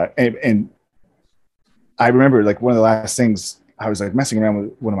I remember, like, one of the last things, I was like messing around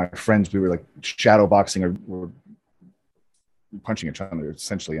with one of my friends. We were like shadow boxing, or punching each other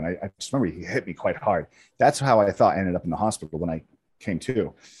essentially. And I just remember he hit me quite hard. That's how I thought I ended up in the hospital when I came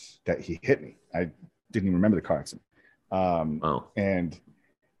to, that he hit me. I didn't even remember the car accident.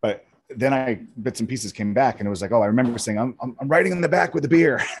 But then bits and pieces came back, and it was like, I remember saying, I'm riding in the back with the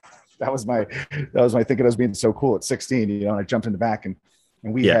beer. that was my thinking. I was being so cool at 16, and I jumped in the back, and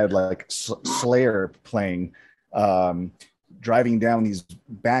we had like Slayer playing, driving down these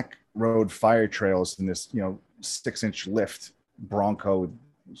back road fire trails in this 6-inch lift Bronco with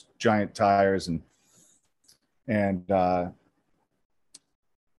giant tires, and I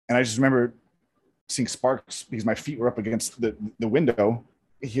just remember seeing sparks because my feet were up against the window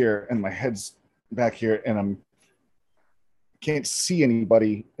here, and my head's back here, and can't see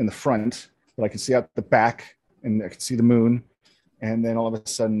anybody in the front, but I can see out the back, and I can see the moon. And then all of a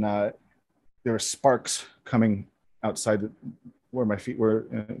sudden there were sparks coming outside where my feet were,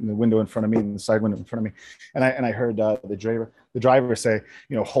 in the window in front of me, and the side window in front of me. And I heard the driver say,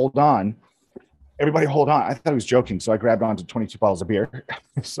 hold on, everybody hold on. I thought he was joking. So I grabbed onto 22 bottles of beer.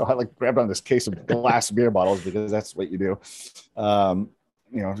 So I grabbed on this case of glass beer bottles, because that's what you do.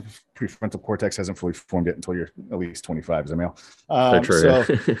 Prefrontal cortex hasn't fully formed yet until you're at least 25 as a male. True.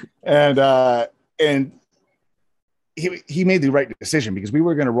 And he made the right decision, because we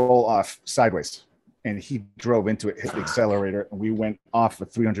were going to roll off sideways, and he drove into it, hit the accelerator, and we went off a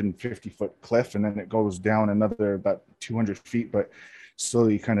 350-foot cliff, and then it goes down another about 200 feet, but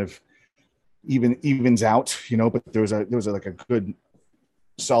slowly kind of evens out, but there was like a good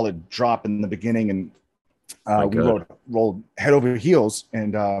solid drop in the beginning, and we rolled head over heels,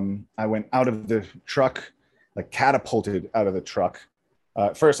 and I went out of the truck, like catapulted out of the truck.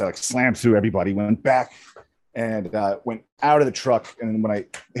 First I slammed through everybody, went back, and went out of the truck, and when I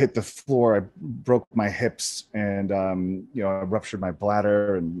hit the floor, I broke my hips, and I ruptured my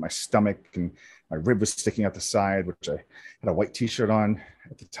bladder and my stomach, and my rib was sticking out the side, which I had a white t-shirt on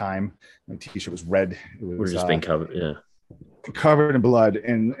at the time. My t-shirt was red. It was just being covered, covered in blood,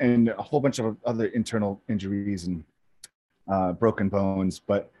 and a whole bunch of other internal injuries and broken bones.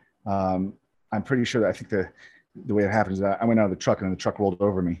 But I'm pretty sure that I think the way it happened is that I went out of the truck, and then the truck rolled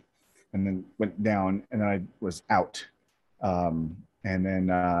over me, and then went down, and then I was out. And then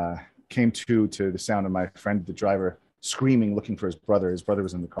came to the sound of my friend, the driver, screaming, looking for his brother. His brother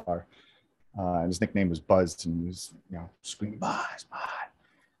was in the car. And his nickname was Buzz, and he was, screaming, Buzz,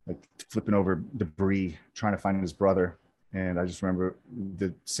 like flipping over debris, trying to find his brother. And I just remember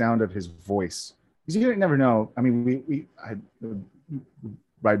the sound of his voice. Because you never know. I mean, I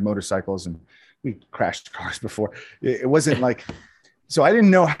ride motorcycles, and we crashed cars before. It wasn't like, so I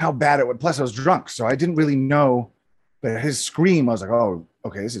didn't know how bad it was. Plus I was drunk, so I didn't really know. But his scream, I was like, oh,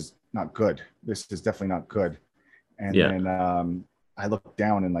 okay, this is not good. This is definitely not good. And then I looked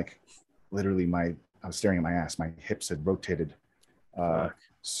down, and literally I was staring at my ass. My hips had rotated.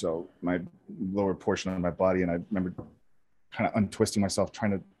 So my lower portion of my body, and I remember kind of untwisting myself,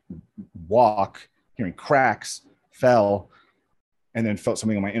 trying to walk, hearing cracks, fell, and then felt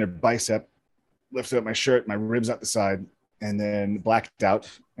something on my inner bicep, lifted up my shirt, my ribs out the side, and then blacked out.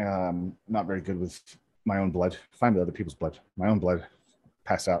 Not very good with my own blood, fine with other people's blood. My own blood,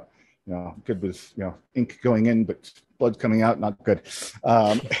 pass out. Good with ink going in, but blood coming out, not good.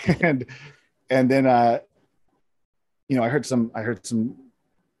 And then I heard some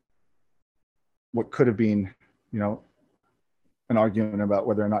what could have been an argument about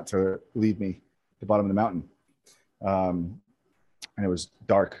whether or not to leave me at the bottom of the mountain. And it was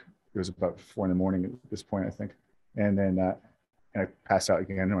dark. It was about 4 a.m. at this point, I think. And then and I passed out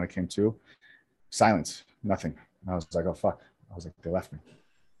again. And when I came to, silence, nothing. And I was like, oh fuck, I was like, they left me.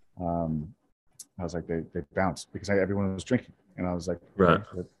 I was like, they bounced because everyone was drinking. And I was like, right.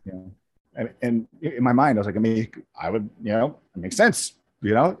 Okay, you know, and in my mind, I was like, I would, you know, it makes sense,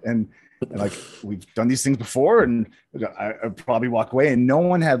 you know, and like we've done these things before, and I'd probably walk away, and no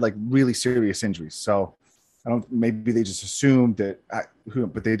one had like really serious injuries. So maybe they just assumed that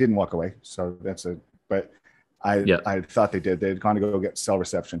but they didn't walk away. So but I thought they did. They had gone to go get cell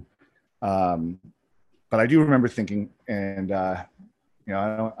reception. But I do remember thinking, and you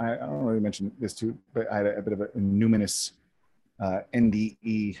know, I don't really mention this too, but I had a bit of a numinous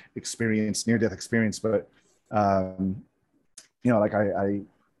NDE experience, near-death experience. But you know, like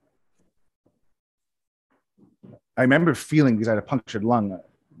I remember feeling, because I had a punctured lung,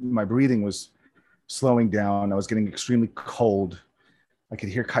 my breathing was slowing down. I was getting extremely cold. I could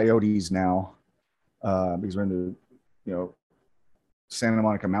hear coyotes now because we're in the, you know, Santa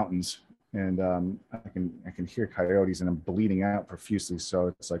Monica Mountains, and I can hear coyotes, and I'm bleeding out profusely. So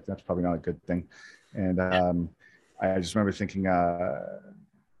it's like, that's probably not a good thing. And I just remember thinking,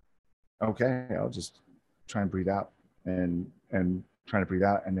 okay, I'll just try and breathe out, and trying to breathe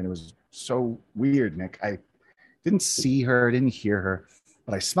out. And then it was so weird, Nick. I didn't see her, didn't hear her,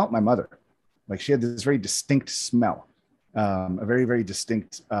 but I smelt my mother. Like, she had this very distinct smell, a very, very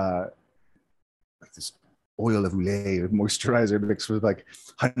distinct, like this oil of Olay, moisturizer mixed with like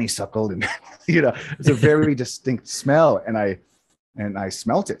honeysuckle, and you know, it's a very distinct smell. And I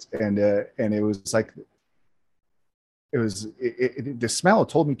smelt it, and it was like, the smell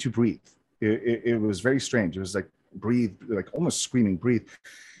told me to breathe. It was very strange. It was like, breathe, like almost screaming, breathe.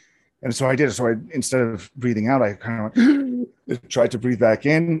 And so I did it. So instead of breathing out, I kind of tried to breathe back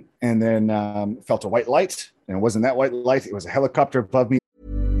in, and then felt a white light. And it wasn't that white light. It was a helicopter above me.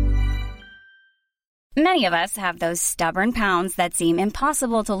 Many of us have those stubborn pounds that seem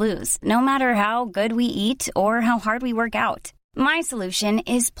impossible to lose, no matter how good we eat or how hard we work out. My solution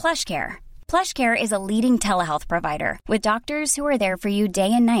is PlushCare. PlushCare is a leading telehealth provider with doctors who are there for you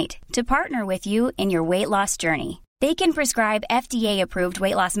day and night to partner with you in your weight loss journey. They can prescribe FDA-approved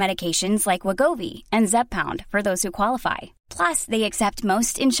weight loss medications like Wegovy and Zepbound for those who qualify. Plus, they accept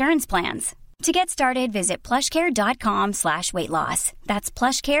most insurance plans. To get started, visit plushcare.com/weightloss. That's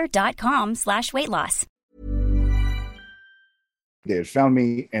plushcare.com/weightloss. They had found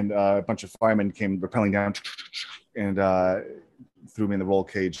me, and a bunch of firemen came rappelling down and threw me in the roll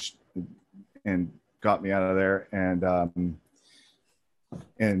cage and got me out of there. And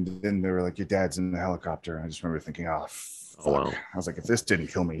then they were like, your dad's in the helicopter. And I just remember thinking, oh, wow. I was like, if this didn't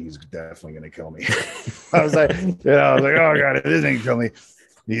kill me, he's definitely going to kill me. I was like, oh God, if this didn't kill me,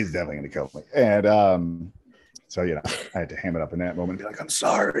 he's definitely going to kill me. And so, you know, I had to ham it up in that moment and be like, I'm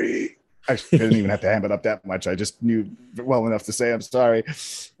sorry. I didn't even have to ham it up that much. I just knew well enough to say I'm sorry,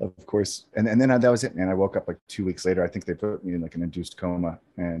 of course. And then that was it, man. I woke up like 2 weeks later. I think they put me in like an induced coma,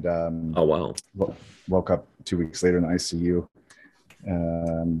 and oh wow, woke up 2 weeks later in the ICU.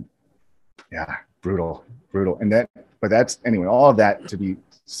 Yeah, brutal. And that's anyway, all of that to be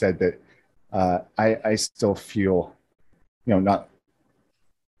said, that I still feel, you know, not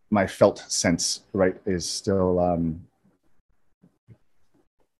my felt sense, right, is still,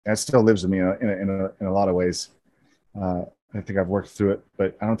 that still lives with me in a lot of ways. I think I've worked through it,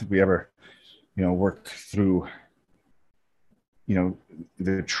 but I don't think we ever, you know, work through, you know,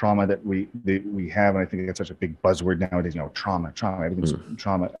 the trauma that we have. And I think it's such a big buzzword nowadays, you know, trauma, everything's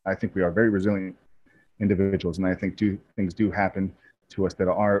trauma. I think we are very resilient individuals. And I think things do happen to us that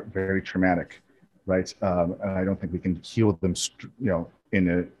are very traumatic, right? And I don't think we can heal them, you know,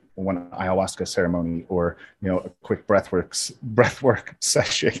 in one ayahuasca ceremony, or, you know, a quick breathwork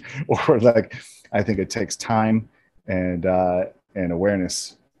session, or like, I think it takes time and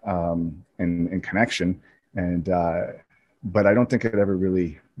awareness and connection. But I don't think it ever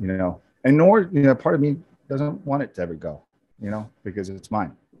really, you know, and nor, you know, part of me doesn't want it to ever go, you know, because it's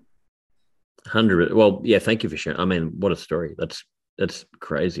mine. 100. Well, yeah, thank you for sharing. I mean, what a story. That's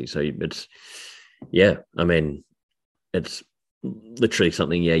crazy. So it's, yeah, I mean, it's literally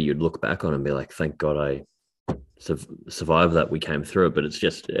something, yeah, you'd look back on and be like, thank God I survived that. We came through it, but it's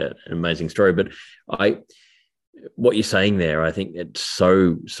just an amazing story. But what you're saying there, I think it's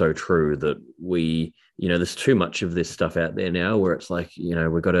so true that we, you know, there's too much of this stuff out there now where it's like, you know,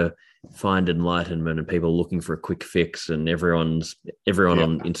 we've got to find enlightenment, and people looking for a quick fix, and everyone on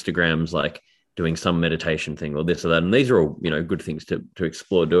Instagram's like doing some meditation thing or this or that. And these are all, you know, good things to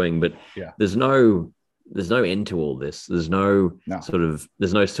explore doing, but there's no end to all this. There's no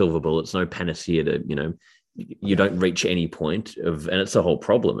silver bullets, no panacea to, you know, you don't reach any point of, and it's the whole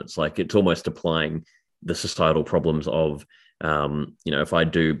problem. It's like, it's almost applying the societal problems of if I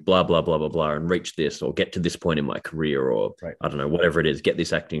do blah, blah, blah, blah, blah, and reach this or get to this point in my career, or Right. I don't know, whatever it is, get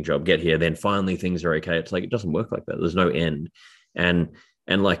this acting job, get here, then finally things are okay. It's like, it doesn't work like that. There's no end. And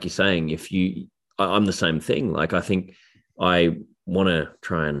like you're saying, I'm the same thing. Like, I think I want to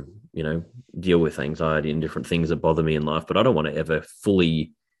try and, deal with anxiety and different things that bother me in life, but I don't want to ever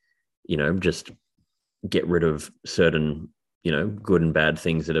fully, just get rid of certain, good and bad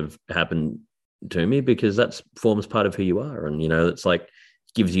things that have happened to me, because that forms part of who you are. And, it's like,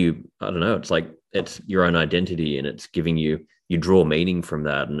 gives you, I don't know, it's like, it's your own identity, and it's giving you draw meaning from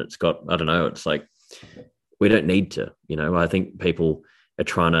that. And it's got, I don't know, it's like, we don't need to, I think people are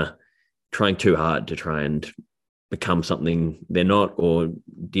trying too hard to try and become something they're not, or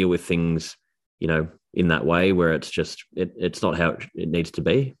deal with things, in that way where it's just, it's not how it needs to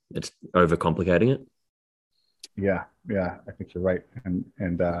be. It's overcomplicating it. Yeah. I think you're right. And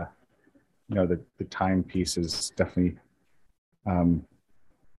the time piece is definitely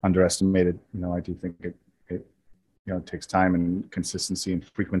underestimated. I do think it takes time and consistency and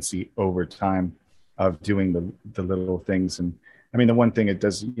frequency over time of doing the little things. And I mean, the one thing it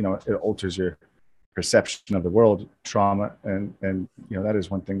does, it alters your perception of the world, trauma. And that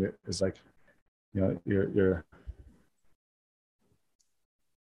is one thing that is like, you're,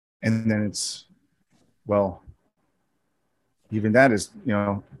 and then it's, well, even that is,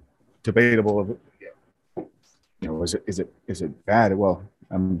 debatable. Is it bad? Well,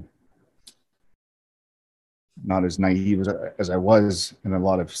 I'm not as naive as I was in a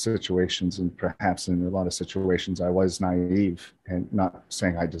lot of situations, and perhaps in a lot of situations I was naive, and not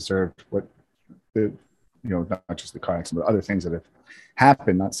saying I deserved what not just the car accident, but other things that have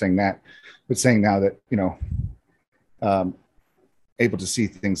happened. Not saying that, but saying now that able to see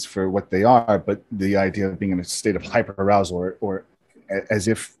things for what they are, but the idea of being in a state of hyper arousal or as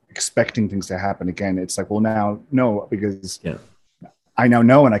if expecting things to happen again, it's like, well, now no, because I now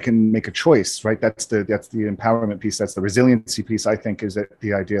know, and I can make a choice, right? That's the empowerment piece. That's the resiliency piece, I think, is that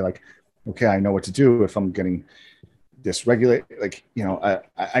the idea, like, okay, I know what to do if I'm getting dysregulated. Like,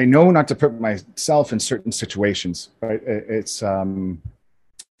 I know not to put myself in certain situations, right? It's, to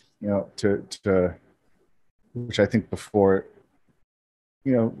which I think before,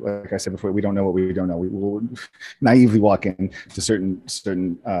 like I said before, we don't know what we don't know. We will naively walk into certain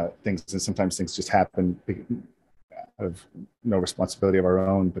things, and sometimes things just happen out of no responsibility of our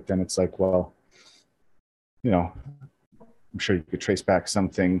own. But then it's like, well, I'm sure you could trace back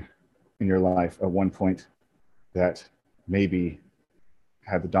something in your life at one point that maybe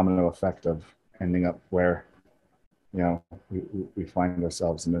had the domino effect of ending up where, we find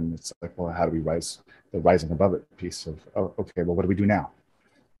ourselves. And then it's like, well, how do we rise? The rising above it piece of, oh, okay, well, what do we do now?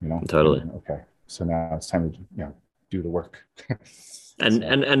 Totally. Okay, so now it's time to do the work.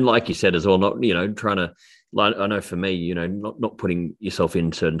 and like you said as well, not trying to, like, I know for me, not putting yourself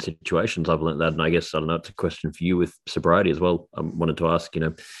in certain situations. I've learned that, and I guess, I don't know, it's a question for you with sobriety as well. I wanted to ask,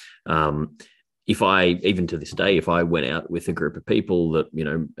 if I, even to this day, if I went out with a group of people that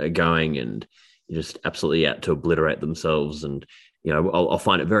are going and just absolutely out to obliterate themselves, and I'll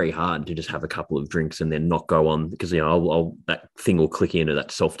find it very hard to just have a couple of drinks and then not go on, because I'll that thing will click into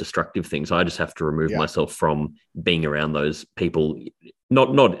that self-destructive thing. So I just have to remove myself from being around those people. Not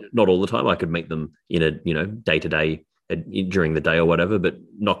all the time. I could meet them in a day-to-day during the day or whatever, but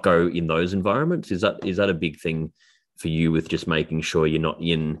not go in those environments. Is that a big thing for you, with just making sure you're not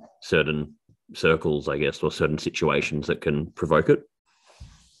in certain circles, I guess, or certain situations that can provoke it?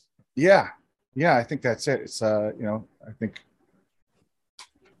 Yeah, I think that's it. It's I think,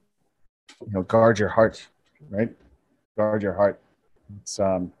 guard your heart, right? Guard your heart. It's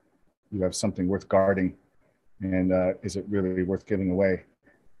you have something worth guarding, and is it really worth giving away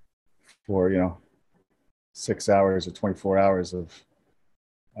for 6 hours or 24 hours of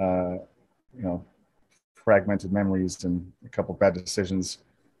fragmented memories and a couple bad decisions,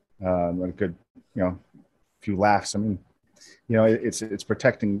 and a good few laughs? I mean, it's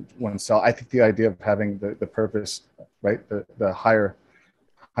protecting oneself. I think the idea of having the purpose, right, the higher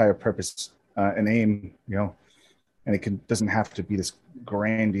purpose and aim, and it doesn't have to be this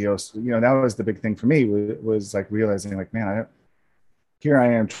grandiose. That was the big thing for me, was like realizing, like, man, here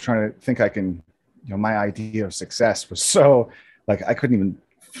I am trying to think I can, my idea of success was so, like, I couldn't even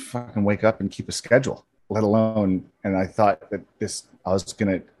fucking wake up and keep a schedule, let alone, and I thought that I was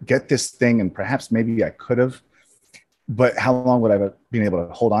going to get this thing, and perhaps maybe I could have, but how long would I have been able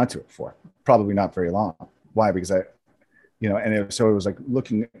to hold on to it for? Probably not very long. Why? Because so it was like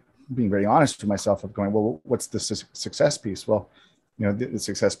being very honest with myself, of going, well, what's the success piece? Well, the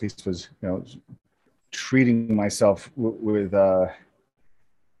success piece was, treating myself with, a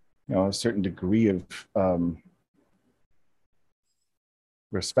certain degree of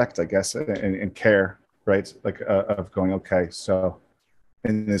respect, I guess, and care, right? Like of going, okay, so,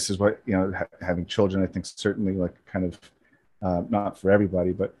 and this is what, you know, having children, I think certainly like kind of, not for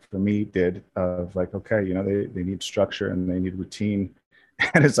everybody, but for me did, of like, okay, you know, they need structure and they need routine.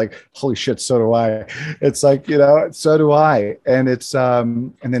 And it's like, holy shit, so do I. It's like, you know, so do I. And it's,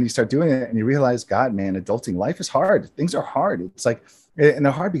 and then you start doing it and you realize, God, man, adulting, life is hard. Things are hard. It's like, and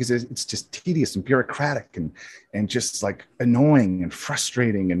they're hard because it's just tedious and bureaucratic and just like annoying and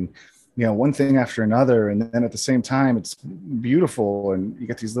frustrating and, you know, one thing after another. And then at the same time, it's beautiful. And you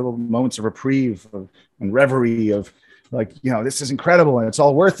get these little moments of reprieve and reverie of like, you know, this is incredible and it's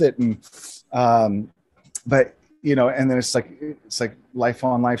all worth it. And, but, you know, and then it's like life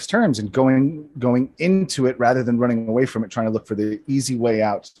on life's terms and going into it rather than running away from it, trying to look for the easy way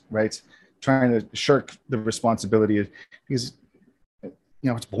out, right? Trying to shirk the responsibility because, you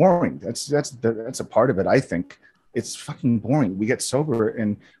know, it's boring. That's a part of it. I think it's fucking boring. We get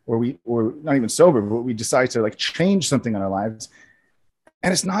sober or not even sober, but we decide to like change something in our lives,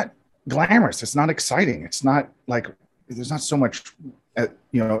 and it's not glamorous. It's not exciting. It's not like there's not so much,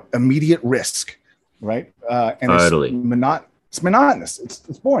 you know, immediate risk. Right. And totally. It's monotonous.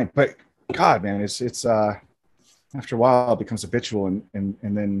 It's boring, but God, man, it's after a while it becomes habitual and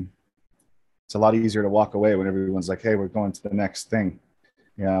then it's a lot easier to walk away when everyone's like, hey, we're going to the next thing.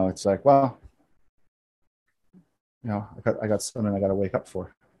 You know, it's like, well, you know, I got something I got to wake up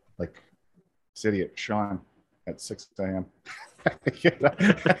for, like this idiot Sean at 6 a.m.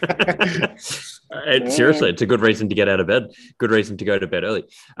 Seriously, it's a good reason to get out of bed. Good reason to go to bed early.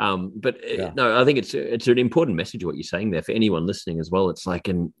 No, I think it's an important message what you're saying there for anyone listening as well. It's like,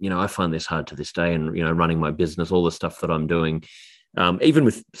 and you know, I find this hard to this day, and you know, running my business, all the stuff that I'm doing, even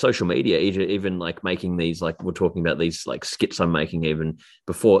with social media, even like making these, like we're talking about these like skits I'm making, even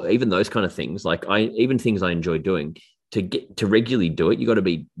before, even those kind of things, like even things I enjoy doing. To regularly do it, you got to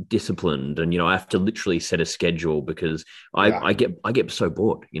be disciplined, and you know I have to literally set a schedule because I get so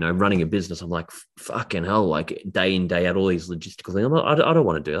bored. You know, running a business, I'm like fucking hell, like day in day out, all these logistical things. I don't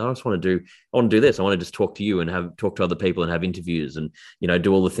want to do that. I want to do this. I want to just talk to you and talk to other people and have interviews and you know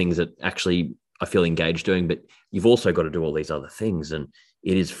do all the things that actually I feel engaged doing. But you've also got to do all these other things, and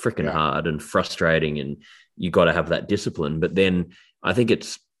it is freaking hard and frustrating, and you got to have that discipline. But then I think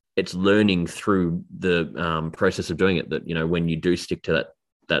it's learning through the process of doing it that, you know, when you do stick to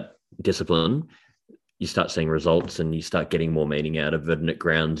that discipline, you start seeing results and you start getting more meaning out of it, and it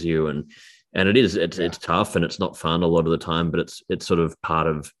grounds you. And it's tough and it's not fun a lot of the time, but it's sort of part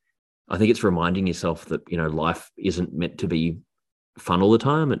of, I think it's reminding yourself that, you know, life isn't meant to be fun all the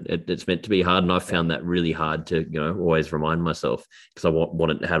time. It's meant to be hard. And I found that really hard to, you know, always remind myself, because I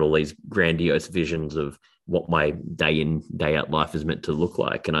wanted to have all these grandiose visions of what my day in, day out life is meant to look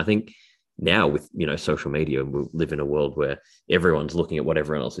like. And I think now with, you know, social media, we live in a world where everyone's looking at what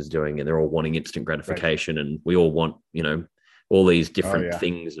everyone else is doing and they're all wanting instant gratification. Right. And we all want, you know, all these different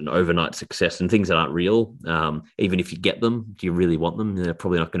things and overnight success and things that aren't real. Even if you get them, do you really want them? They're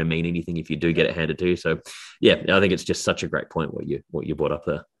probably not going to mean anything if you do get it handed to you. So yeah, I think it's just such a great point what you brought up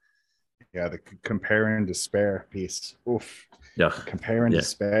there. Yeah, the compare and despair piece. Oof. Yeah. Compare and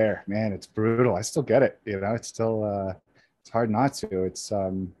despair. Man, it's brutal. I still get it. You know, it's still it's hard not to. It's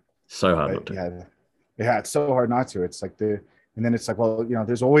so hard not to. Yeah, it's so hard not to. It's like and then it's like, well, you know,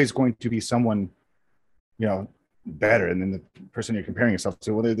 there's always going to be someone, you know, better, and then the person you're comparing yourself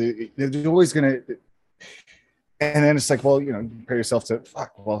to, well, they're always gonna. And then it's like, well, you know, compare yourself to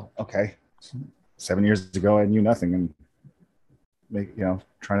well, okay, 7 years ago I knew nothing, and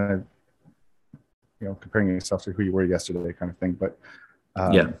trying to, you know, comparing yourself to who you were yesterday kind of thing. But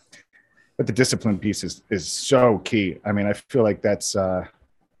but the discipline piece is so key. I mean, I feel like that's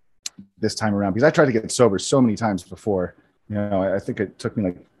this time around, because I tried to get sober so many times before. You know, I think it took me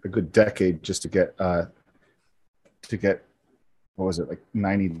like a good decade just to get what was it, like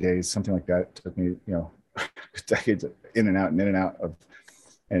 90 days, something like that. It took me, you know, decades in and out of,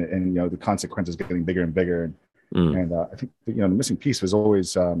 and you know, the consequences getting bigger and bigger. And I think, you know, the missing piece was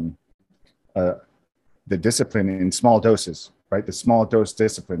always the discipline in small doses, right? The small dose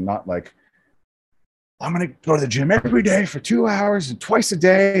discipline, not like, I'm going to go to the gym every day for 2 hours and twice a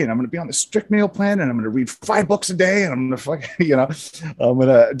day, and I'm going to be on the strict meal plan, and I'm going to read 5 books a day, and I'm going to you know, I'm going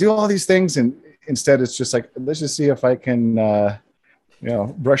to do all these things. And instead it's just like, let's just see if I can, you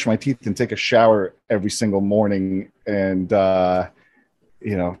know, brush my teeth and take a shower every single morning, and,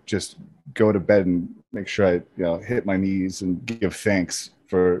 you know, just go to bed and make sure I, you know, hit my knees and give thanks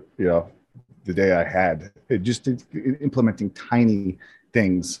for, you know, the day I had. Just implementing tiny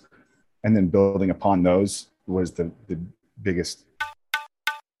things and then building upon those was the biggest.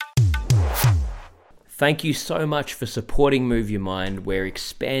 Thank you so much for supporting Move Your Mind. We're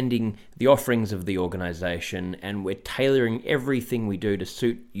expanding the offerings of the organization, and we're tailoring everything we do to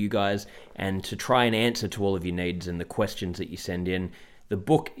suit you guys and to try and answer to all of your needs and the questions that you send in. The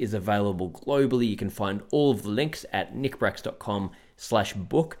book is available globally. You can find all of the links at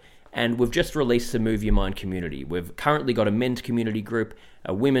nickbracks.com/book. And we've just released the Move Your Mind community. We've currently got a men's community group,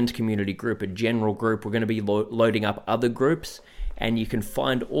 a women's community group, a general group. We're going to be loading up other groups, and you can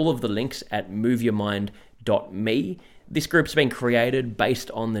find all of the links at moveyourmind.me. This group's been created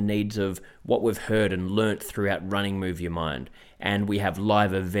based on the needs of what we've heard and learnt throughout running Move Your Mind. And we have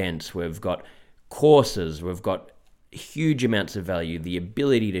live events, we've got courses, we've got huge amounts of value, the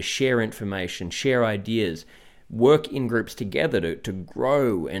ability to share information, share ideas, work in groups together to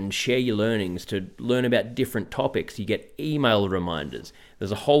grow and share your learnings, to learn about different topics. You get email reminders.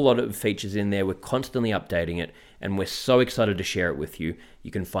 There's a whole lot of features in there. We're constantly updating it, and we're so excited to share it with you.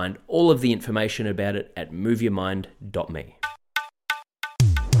 You can find all of the information about it at moveyourmind.me.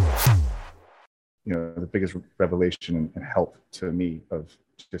 You know, the biggest revelation and help to me of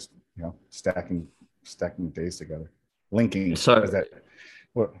just, you know, stacking days together, linking. So is that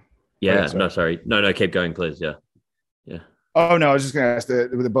what? Yeah, no, keep going, please. Yeah. Oh no, I was just going to ask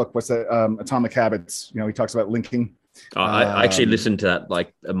the book. What's that? Atomic Habits. You know, he talks about linking. I actually listened to that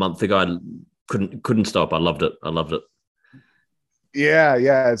like a month ago. I couldn't stop. I loved it.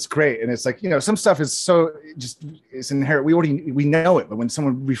 Yeah, it's great. And it's like, you know, some stuff is so just it's inherent. We know it, but when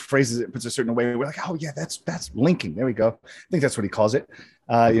someone rephrases it, puts a certain way, we're like, oh yeah, that's linking. There we go. I think that's what he calls it.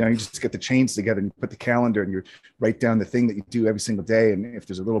 You know, you just get the chains together and you put the calendar and you write down the thing that you do every single day. And if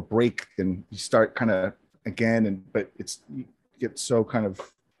there's a little break, then you start kind of again. But you get so kind of,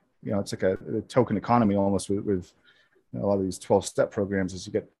 you know, it's like a token economy almost with you know, a lot of these 12-step programs as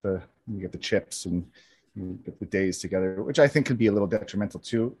you get the chips and you get the days together, which I think can be a little detrimental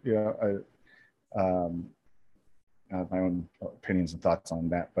too. You know, I have my own opinions and thoughts on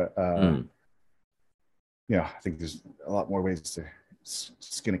that, but you know, I think there's a lot more ways to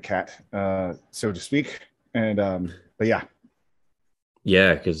skin a cat, so to speak. And but yeah,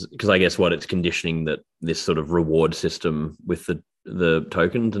 because I guess it's conditioning that this sort of reward system with the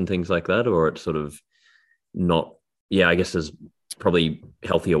tokens and things like that, or it's sort of not. Yeah, I guess there's probably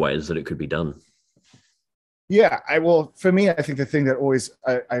healthier ways that it could be done. Yeah, for me, I think the thing that always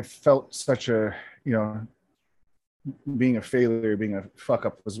I felt such a, you know, being a failure, being a fuck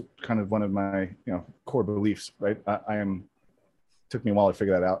up was kind of one of my, you know, core beliefs, right? Took me a while to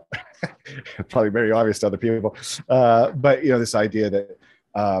figure that out. Probably very obvious to other people. But, you know, this idea that,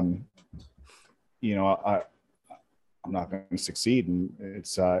 you know, I'm not going to succeed. And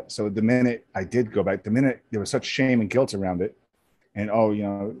it's, so the minute I did go back, the minute there was such shame and guilt around it, and, oh, you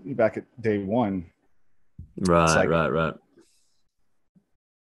know, back at day one. Right.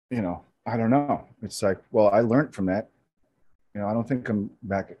 You know, I don't know. It's like, well, I learned from that. You know, I don't think I'm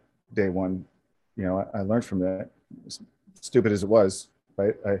back at day one. You know, I learned from that. Stupid as it was,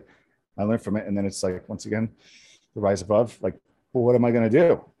 right? I learned from it, and then it's like, once again, the rise above. Like, well, what am I going to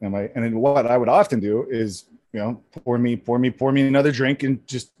do? And then what I would often do is, you know, pour me another drink and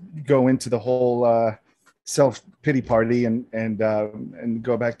just go into the whole self-pity party and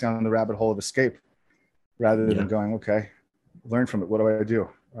go back down the rabbit hole of escape, rather than going, okay, learn from it. What do I do?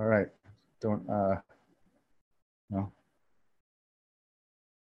 All right, don't no.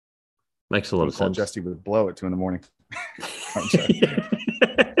 Makes a lot of sense. Jesse would blow at 2 a.m.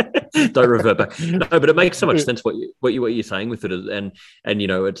 Don't revert back. No, but it makes so much sense what you're saying with it, and you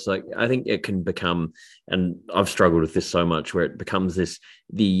know, it's like, I think it can become, and I've struggled with this so much, where it becomes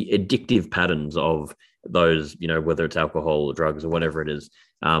the addictive patterns of those, you know, whether it's alcohol or drugs or whatever it is,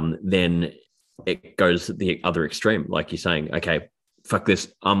 then it goes to the other extreme, like you're saying, okay, fuck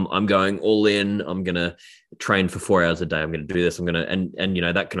this, I'm going all in, I'm gonna train for 4 hours a day, I'm gonna do this, I'm gonna, and you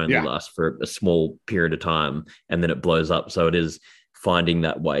know, that can only last for a small period of time, and then it blows up. So it is finding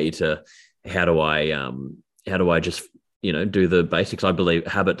that way to how do I just, you know, do the basics. I believe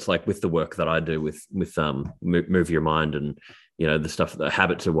habits, like with the work that I do with Move Your Mind, and you know, the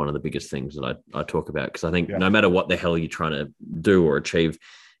habits are one of the biggest things that I talk about, because I think no matter what the hell you're trying to do or achieve,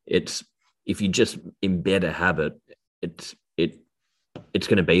 it's, if you just embed a habit, it's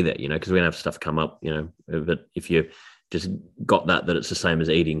going to be there, you know, because we're going to have stuff come up, you know, but if you just got that it's the same as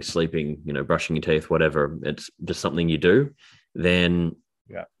eating, sleeping, you know, brushing your teeth, whatever, it's just something you do, then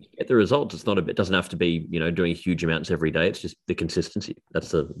you get the results. It doesn't have to be, you know, doing huge amounts every day. It's just the consistency.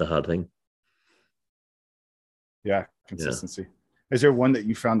 That's the hard thing. Yeah. Consistency. Is there one that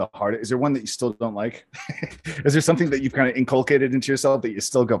you found the hardest? Is there one that you still don't like? Is there something that you've kind of inculcated into yourself that you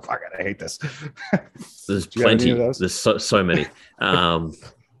still go, fuck it, I hate this? There's plenty. There's so many.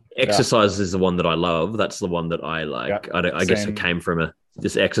 exercise is the one that I love. That's the one that I like. Yeah, I guess it came from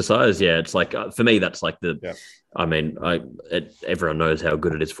this exercise. Yeah, it's like for me, that's like I mean, everyone knows how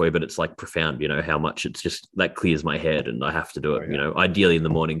good it is for you, but it's like profound. You know how much it's just that clears my head, and I have to do it. You know, ideally in the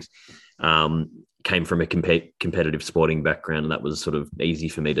mornings. Came from a competitive sporting background, and that was sort of easy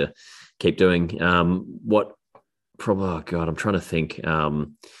for me to keep doing. Oh God, I'm trying to think. I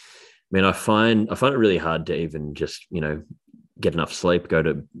mean, I find it really hard to even just, you know, get enough sleep, go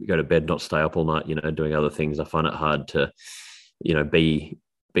to bed, not stay up all night, you know, doing other things. I find it hard to, you know, be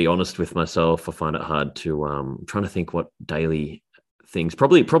honest with myself. I find it hard to, I'm trying to think what daily things,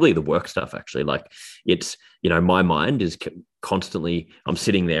 probably the work stuff, actually. Like it's, you know, my mind is constantly, I'm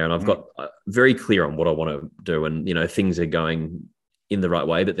sitting there and I've got very clear on what I want to do. And, you know, things are going in the right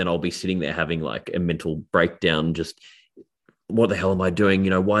way, but then I'll be sitting there having like a mental breakdown, just what the hell am I doing? You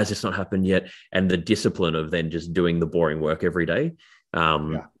know, why has this not happened yet? And the discipline of then just doing the boring work every day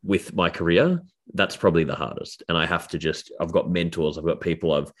with my career, that's probably the hardest. And I have to I've got mentors, I've got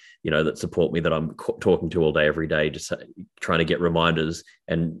people you know, that support me that I'm talking to all day, every day, just trying to get reminders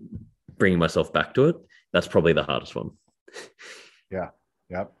and bringing myself back to it. That's probably the hardest one. Yeah.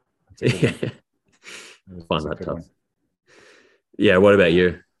 Yep. Find that tough. Yeah. What about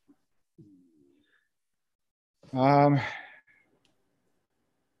you?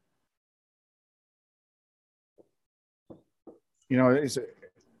 You know,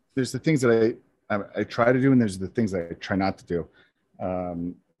 there's the things that I try to do, and there's the things that I try not to do.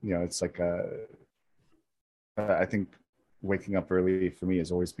 You know, it's like I think waking up early for me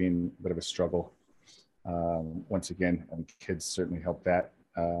has always been a bit of a struggle. Once again, and kids certainly help that.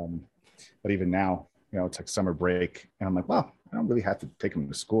 But even now, you know, it's like summer break, and I'm like, well, I don't really have to take them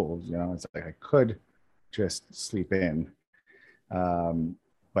to school. You know, it's like I could just sleep in.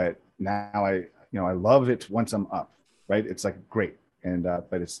 But now I love it once I'm up. Right, it's like great, and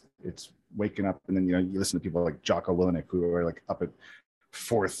but it's waking up, and then, you know, you listen to people like Jocko Willenick who are like up at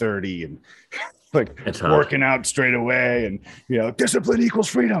 4:30 and like working out straight away, and, you know, discipline equals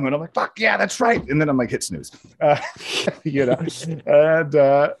freedom, and I'm like, fuck yeah, that's right, and then I'm like, hit snooze, you know, and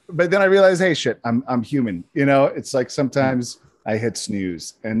but then I realize, hey, shit, I'm human, you know. It's like sometimes I hit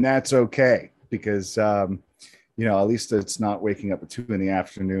snooze, and that's okay, because you know, at least it's not waking up at 2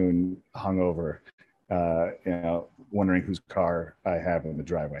 p.m. hungover, you know, wondering whose car I have in the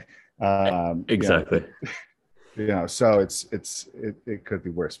driveway. Exactly. You know, so it could be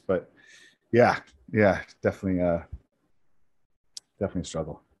worse, but yeah, definitely a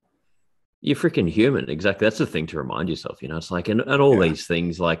struggle. You're freaking human. Exactly. That's the thing to remind yourself, you know, it's like, and all these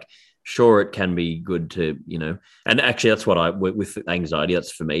things, like, sure, it can be good to, you know, and actually that's what with anxiety,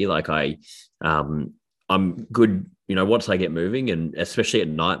 that's for me, like I'm good, you know, once I get moving, and especially at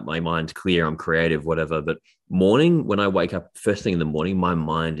night, my mind's clear, I'm creative, whatever. But morning, when I wake up first thing in the morning, my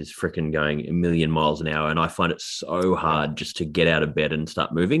mind is freaking going a million miles an hour. And I find it so hard just to get out of bed and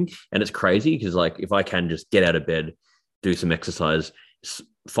start moving. And it's crazy because, like, if I can just get out of bed, do some exercise,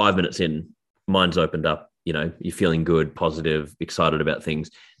 5 minutes in, mind's opened up, you know, you're feeling good, positive, excited about things.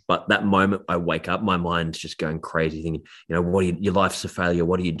 But that moment I wake up, my mind's just going crazy, thinking, you know, your life's a failure.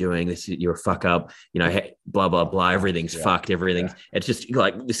 What are you doing? You're a fuck up. You know, blah blah blah. Everything's fucked. Everything's. It's just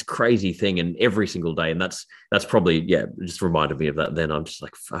like this crazy thing, and every single day. And that's probably just reminded me of that. Then I'm just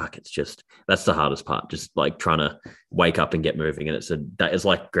like, fuck. That's the hardest part. Just like trying to wake up and get moving. And it's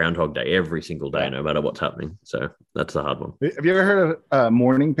like Groundhog Day every single day, no matter what's happening. So that's the hard one. Have you ever heard of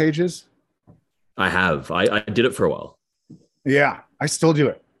morning pages? I have. I did it for a while. Yeah, I still do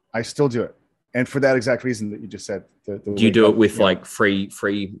it. And for that exact reason that you just said. Do you do it with like free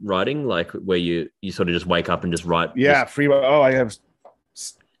writing, like where you sort of just wake up and just write? Yeah, free. Oh, I have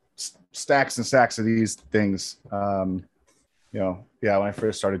stacks and stacks of these things. You know, when I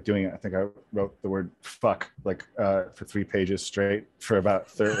first started doing it, I think I wrote the word fuck like for 3 pages straight for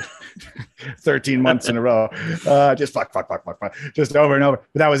about 13 months in a row. Just fuck, just over and over.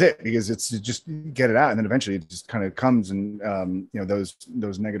 But that was it, because it's just get it out, and then eventually it just kind of comes, and you know,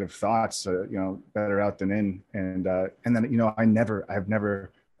 those negative thoughts, you know, better out than in, and then, you know, I've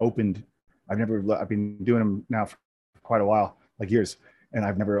been doing them now for quite a while, like years, and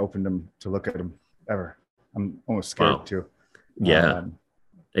I've never opened them to look at them ever. I'm almost scared to. Yeah.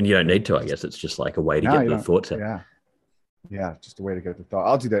 And you don't need to, I guess. It's just like a way to get the thoughts out. Yeah, just a way to get the thought.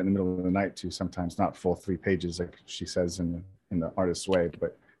 I'll do that in the middle of the night too, sometimes, not full 3 pages like she says in the artist's way,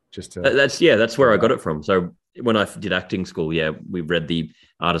 but just to... That's where I got it from. So when I did acting school, we read The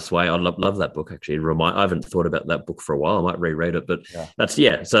Artist's Way. I love that book, actually. I haven't thought about that book for a while. I might reread it, but so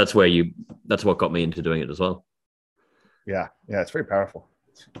that's what got me into doing it as well. Yeah, it's very powerful.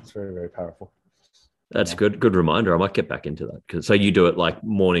 It's very, very powerful. That's good. Good reminder. I might get back into that. So you do it like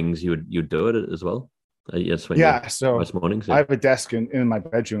mornings. You'd do it as well. Yes. Yeah. So most mornings. I have a desk in my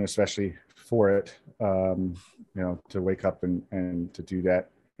bedroom, especially for it. To wake up and to do that.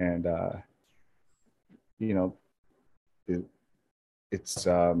 And it's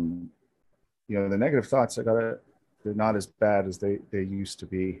the negative thoughts, they're not as bad as they used to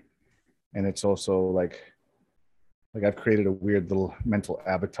be. And it's also like I've created a weird little mental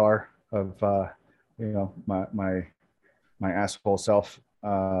avatar of my asshole self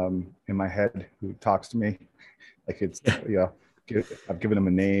in my head who talks to me. Like it's I've given him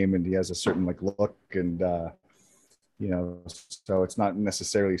a name and he has a certain like look, and so it's not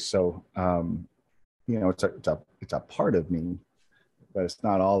necessarily so it's a part of me, but it's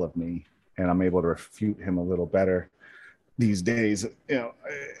not all of me, and I'm able to refute him a little better these days,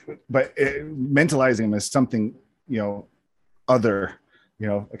 but mentalizing him as something, other,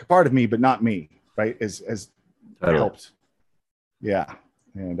 like a part of me, but not me, right? As totally. Helped. Yeah.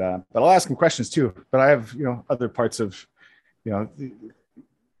 And, but I'll ask him questions too, but I have, other parts of,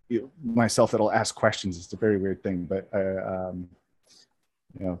 myself that'll ask questions. It's a very weird thing, but kind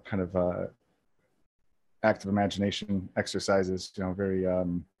of active imagination exercises, very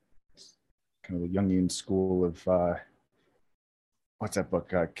kind of the Jungian school of what's that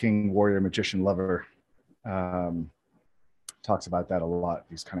book? King, Warrior, Magician, Lover. Talks about that a lot.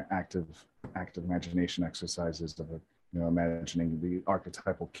 These kind of active imagination exercises of imagining the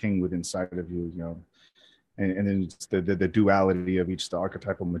archetypal king within inside of you, and then it's the duality of each. The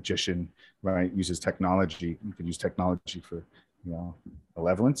archetypal magician, right, uses technology. You could use technology for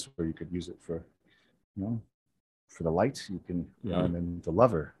malevolence, or you could use it for for the light. You can and then the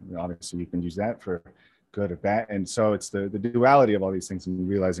lover, obviously you can use that for good or bad. And so it's the duality of all these things, and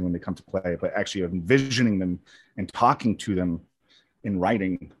realizing when they come to play, but actually envisioning them and talking to them in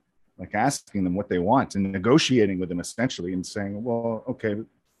writing, like asking them what they want and negotiating with them essentially, and saying, well, okay,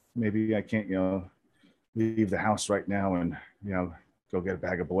 maybe I can't leave the house right now and go get a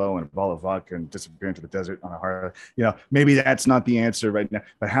bag of blow and a ball of vodka and disappear into the desert on a hard, maybe that's not the answer right now,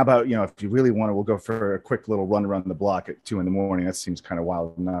 but how about, if you really want to, we'll go for a quick little run around the block at 2 a.m. That seems kind of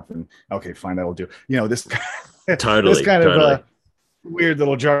wild enough. And okay, fine, that'll do. This totally, this kind of weird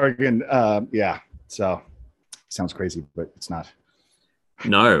little jargon. So sounds crazy, but it's not.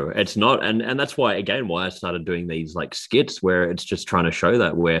 No, it's not. And that's why I started doing these like skits where it's just trying to show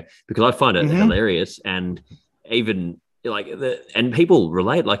that, because I find it hilarious, and even and people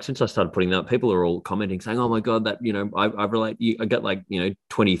relate. Like, since I started putting that up, people are all commenting saying, oh my God, that, I relate. I get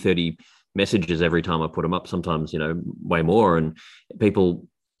 20, 30 messages every time I put them up, sometimes, way more. And people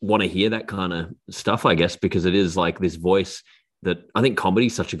want to hear that kind of stuff, I guess, because it is like this voice that I think comedy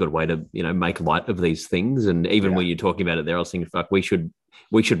is such a good way to, make light of these things. And even when you're talking about it there, I was thinking, fuck, we should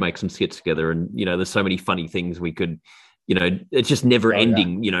make some skits together. And, there's so many funny things we could, it's just never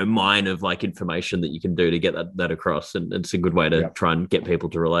ending, mine of like information that you can do to get that across. And it's a good way to try and get people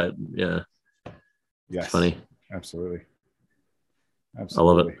to relate. Yeah. Yes. It's funny. Absolutely. I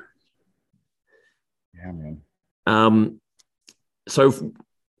love it. Yeah, man. So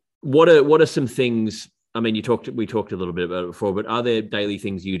what are some things, I mean, we talked a little bit about it before, but are there daily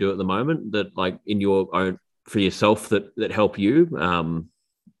things you do at the moment that, like, in your own, for yourself, that help you,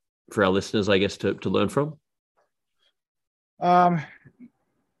 for our listeners, I guess, to learn from?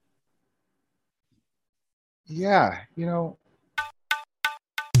 Yeah,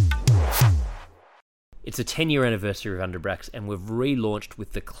 It's a 10-year anniversary of Underbrax, and we've relaunched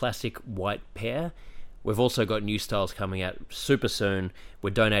with the classic white pair. We've also got new styles coming out super soon. We're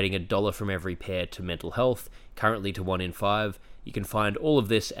donating $1 from every pair to mental health, currently to 1 in 5. You can find all of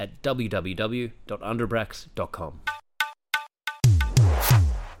this at www.underbrax.com.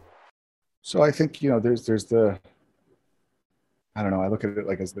 So I think, there's the, I don't know, I look at it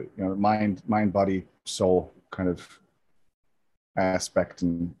like as the, mind, body, soul kind of aspect.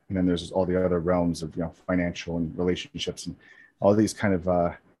 And then there's all the other realms of, financial and relationships and all these kind of,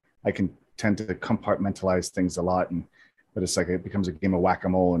 I can tend to compartmentalize things a lot, but it's like it becomes a game of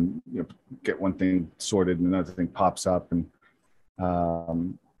whack-a-mole, and get one thing sorted and another thing pops up. And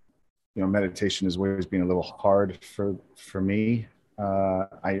meditation has always been a little hard for me.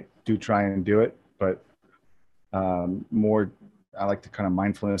 I do try and do it, but more I like the kind of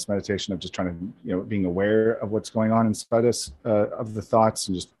mindfulness meditation of just trying to being aware of what's going on inside us, of the thoughts,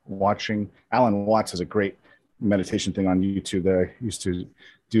 and just watching. Alan Watts has a great meditation thing on YouTube that I used to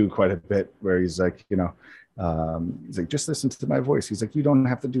do quite a bit, where he's like, He's like, just listen to my voice. He's like, you don't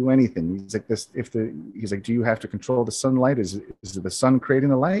have to do anything. He's like, he's like, do you have to control the sunlight? Is it the sun creating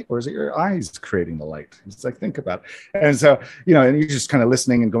the light, or is it your eyes creating the light? He's like, think about it. And so, and you're just kind of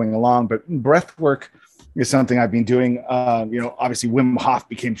listening and going along. But breath work is something I've been doing. Obviously Wim Hof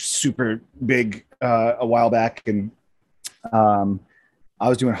became super big a while back. And I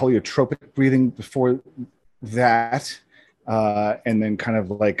was doing heliotropic breathing before that. And then kind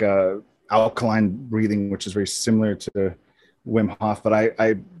of like alkaline breathing, which is very similar to Wim Hof, but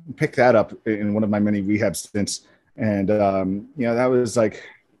I picked that up in one of my many rehab stints. And, that was like,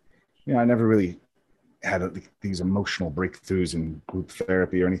 I never really had these emotional breakthroughs in group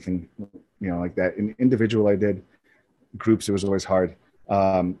therapy or anything, like that. In individual, I did. Groups, it was always hard.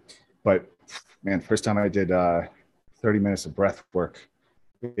 But man, first time I did 30 minutes of breath work,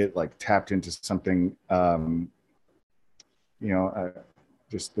 it like tapped into something,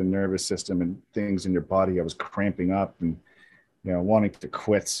 just the nervous system and things in your body. I was cramping up and, wanting to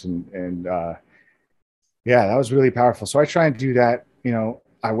quit. And that was really powerful. So I try and do that.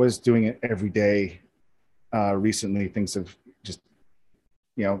 I was doing it every day. Recently, things have just,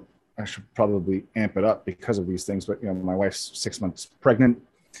 I should probably amp it up because of these things. But, my wife's 6 months pregnant.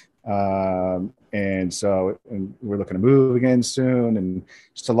 And we're looking to move again soon. And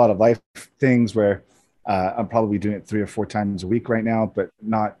just a lot of life things where, I'm probably doing it 3 or 4 times a week right now, but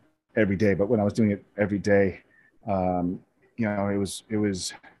not every day. But when I was doing it every day, it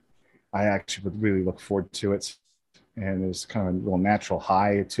was, I actually would really look forward to it. And it was kind of a little natural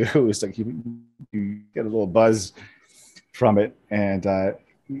high too. It was like you get a little buzz from it, and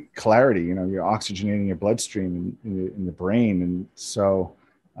clarity, you're oxygenating your bloodstream in the brain. And so,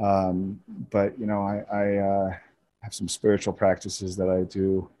 but, I have some spiritual practices that I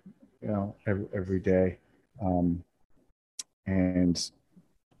do, every day. And,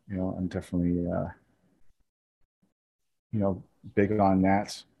 I'm definitely, big on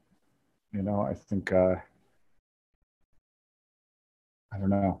that. I think, I don't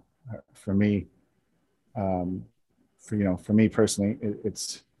know, for me, for me personally,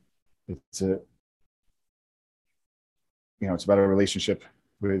 it's about a relationship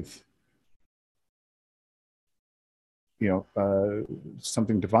with,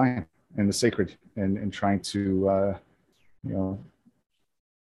 something divine and the sacred, and trying to,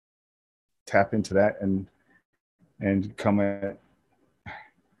 tap into that and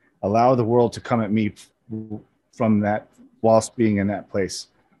allow the world to come at me from that whilst being in that place,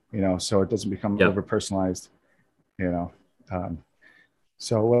 so it doesn't become over personalized,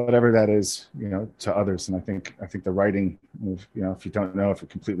 so whatever that is, to others. And I think the writing, if you don't know, if you're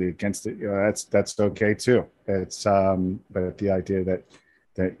completely against it, that's okay too. It's, but the idea that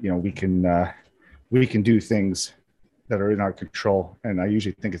we can do things that are in our control. And I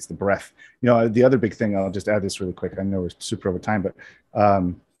usually think it's the breath. The other big thing, I'll just add this really quick. I know we're super over time, but,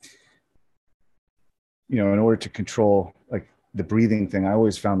 in order to control like the breathing thing, I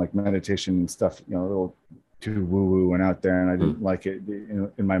always found like meditation and stuff, a little too woo-woo and out there. And I didn't like it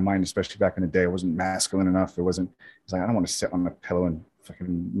in my mind, especially back in the day. It wasn't masculine enough. It's like, I don't want to sit on a pillow and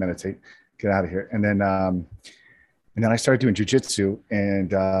fucking meditate, get out of here. And then I started doing jujitsu,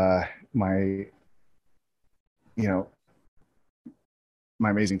 and my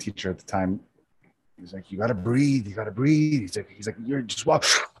amazing teacher at the time, he's like, you got to breathe. He's like,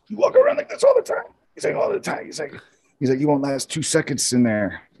 you walk around like this all the time. He's like, all the time. He's like, you won't last 2 seconds in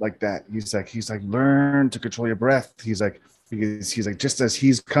there like that. He's like, learn to control your breath. He's like, just as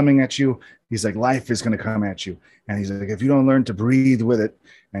he's coming at you, he's like, life is going to come at you. And he's like, if you don't learn to breathe with it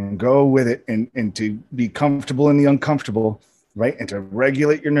and go with it, and to be comfortable in the uncomfortable, right, and to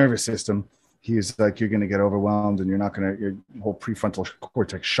regulate your nervous system, he's like, you're going to get overwhelmed, and your whole prefrontal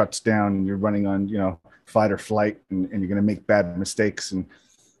cortex shuts down, and you're running on, fight or flight, and you're going to make bad mistakes. And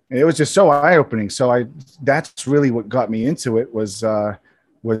it was just so eye-opening. So that's really what got me into it, was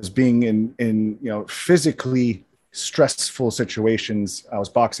being in physically stressful situations. I was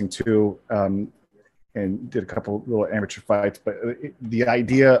boxing too, and did a couple little amateur fights, but the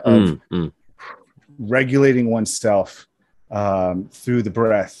idea of regulating oneself through the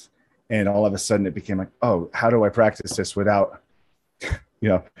breath, and all of a sudden it became like, oh, how do I practice this without,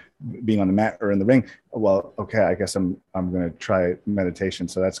 being on the mat or in the ring? Well, okay, I guess I'm going to try meditation.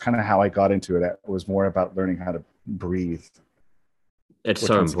 So that's kind of how I got into it. It was more about learning how to breathe. It's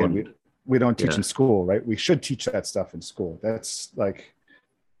so important. We don't teach in school, right? We should teach that stuff in school. That's like,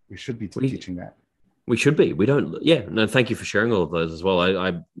 we should be teaching that. We should be. We don't. Yeah. No, thank you for sharing all of those as well.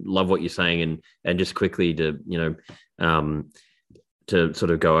 I love what you're saying. And just quickly to, to sort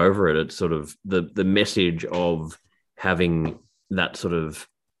of go over it, it's sort of the message of having that sort of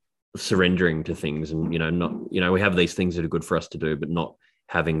surrendering to things, and not we have these things that are good for us to do, but not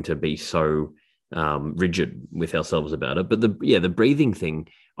having to be so rigid with ourselves about it. But the breathing thing,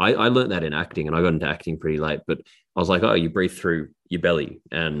 I learned that in acting, and I got into acting pretty late. But I was like, oh, you breathe through your belly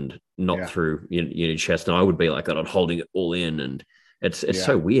and not through your chest. And I would be like that. I'm holding it all in, and it's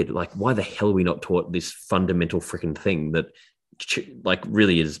so weird. Like, why the hell are we not taught this fundamental freaking thing that like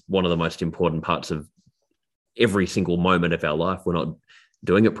really is one of the most important parts of every single moment of our life? We're not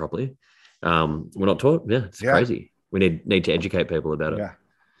doing it properly. We're not taught. Yeah, it's crazy. We need to educate people about it.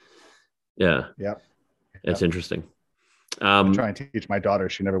 Yeah. It's interesting. I'm trying to teach my daughter.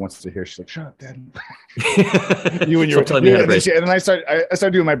 She never wants to hear. She's like, "Shut up, Dad." You and your telling me how to breathe. And then I start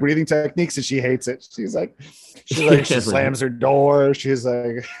doing my breathing techniques, and she hates it. She slams her door. She's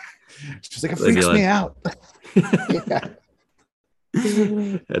like, it freaks me out.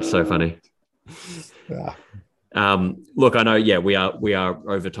 That's so funny. Yeah. Look, I know. Yeah, we are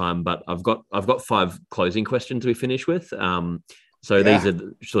over time, but I've got 5 closing questions we finish with. So these are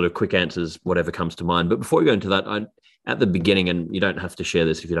sort of quick answers, whatever comes to mind. But before we go into that, at the beginning, and you don't have to share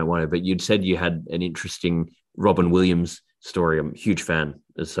this if you don't want to, but you'd said you had an interesting Robin Williams story. I'm a huge fan,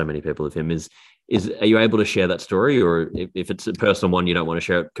 as so many people of him. Are you able to share that story, or if it's a personal one you don't want to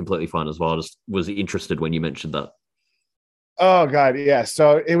share it, completely fine as well. I just was interested when you mentioned that. Oh God, yeah.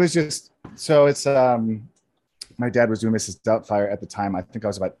 So it was it's my dad was doing Mrs. Doubtfire at the time. I think I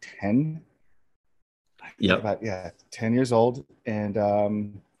was about 10. Yep. 10 years old, and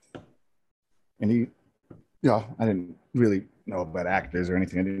he, I didn't really know about actors or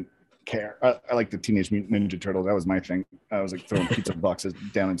anything. I didn't care. I like the Teenage Mutant Ninja Turtles. That was my thing. I was like throwing pizza boxes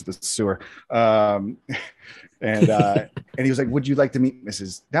down into the sewer. And he was like, "Would you like to meet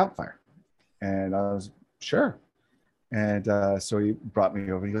Mrs. Doubtfire?" And I was sure. And so he brought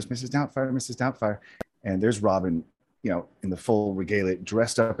me over. He goes, "Mrs. Doubtfire, Mrs. Doubtfire," and there's Robin, in the full regalia,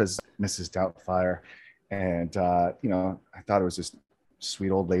 dressed up as Mrs. Doubtfire. And, I thought it was this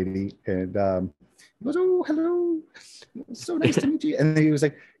sweet old lady. And he goes, "Oh, hello. It's so nice to meet you." And then he's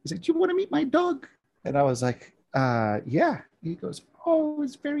like, "Do you want to meet my dog?" And I was like, yeah. He goes, "Oh,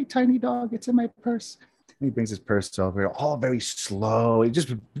 it's a very tiny dog. It's in my purse." And he brings his purse over, all very slow. It's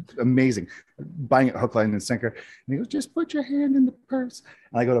just amazing. Buying it hook, line, and sinker. And he goes, "Just put your hand in the purse."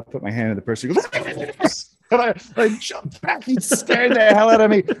 And I go to put my hand in the purse. He goes, and I jumped back. He scared the hell out of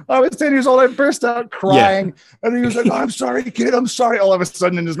me. I was 10 years old. I burst out crying. And he was like, "Oh, I'm sorry, kid. I'm sorry." All of a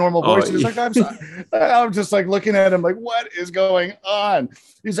sudden, in his normal voice, he was like, "I'm sorry." I'm just like looking at him like, what is going on?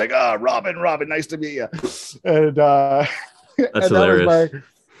 He's like, "Oh, Robin, nice to meet you." And that's hilarious.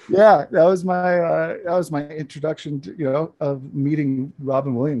 That was my introduction to, of meeting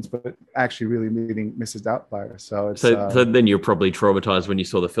Robin Williams, but actually really meeting Mrs. Doubtfire. So so then you're probably traumatized when you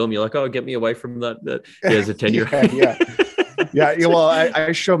saw the film. You're like, "Oh, get me away from that." As a 10-year-old. Yeah. Well,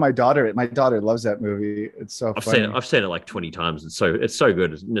 I show my daughter it. My daughter loves that movie. It's so funny. I've seen it like 20 times. It's so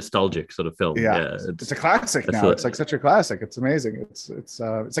good. It's a nostalgic sort of film. Yeah. It's a classic now. It's like such a classic. It's amazing. It's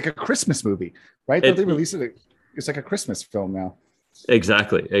like a Christmas movie, right? They release it. It's like a Christmas film now.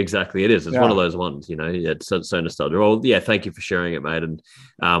 Exactly. It is. It's one of those ones, it's so nostalgic. Well, yeah, thank you for sharing it, mate. And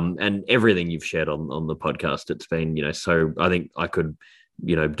everything you've shared on the podcast, it's been, so I think I could,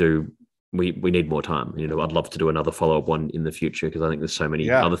 we need more time. I'd love to do another follow-up one in the future, because I think there's so many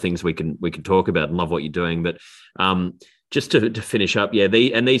other things we can talk about, and love what you're doing. But just to finish up,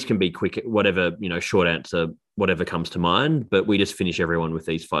 these can be quick, whatever, short answer, whatever comes to mind, but we just finish everyone with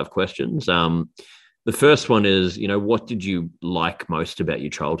these 5 questions. The first one is, what did you like most about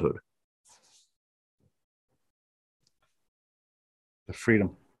your childhood? The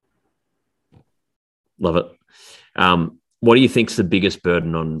freedom. Love it. What do you think is the biggest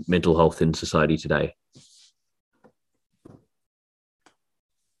burden on mental health in society today?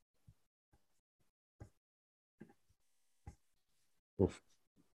 Oof.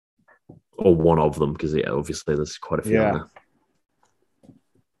 Or one of them, because obviously there's quite a few. Yeah.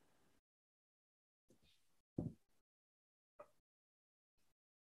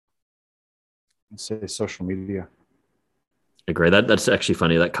 I'd say social media. Agree. That's actually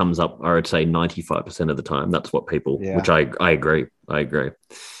funny. That comes up, I would say, 95% of the time. That's what people, which I agree.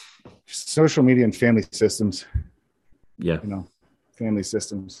 Social media and family systems. Yeah. Family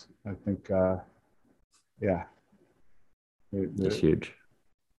systems. I think, It's huge.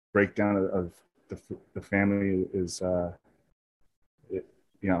 Breakdown of the family is, I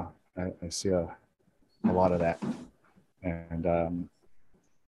see a lot of that. And,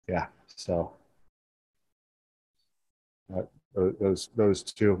 so those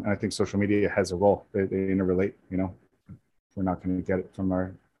two, and I think social media has a role. They interrelate. We're not going to get it from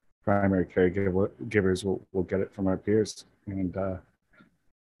our primary caregivers. We'll get it from our peers, and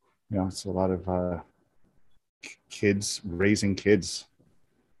it's a lot of kids raising kids.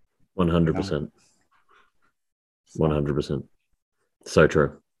 100%. 100%. So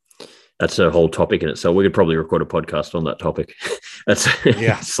true. That's a whole topic in itself. We could probably record a podcast on that topic. It's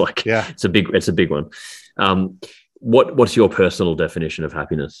a big one. What's your personal definition of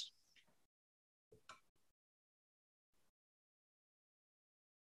happiness?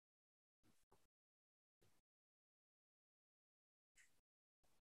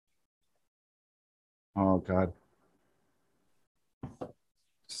 Oh God.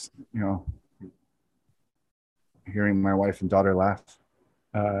 Hearing my wife and daughter laugh.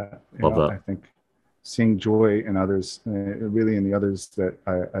 Love that. I think seeing joy in others, really in the others that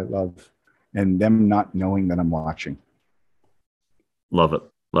I love, and them not knowing that I'm watching. Love it.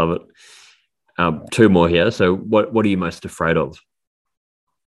 Love it. Two more here. So what are you most afraid of?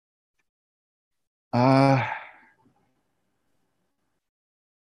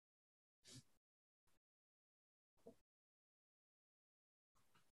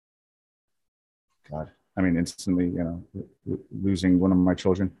 God, I mean, instantly, losing one of my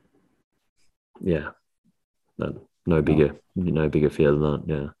children. Yeah. No bigger fear than that.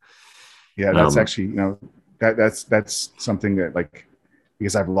 Yeah. Yeah. That's actually, that's something that, like,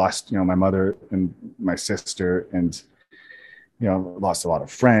 because I've lost, my mother and my sister, and, lost a lot of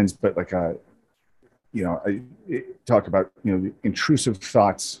friends, but like, I talk about, the intrusive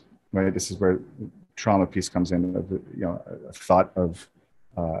thoughts, right? This is where trauma piece comes in, of a thought of,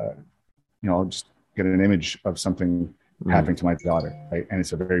 I'll just get an image of something happening to my daughter, right? And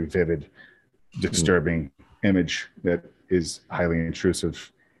it's a very vivid, disturbing image that is highly intrusive.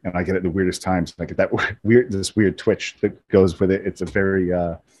 And I get it at the weirdest times. I get that this weird twitch that goes with it. It's a very,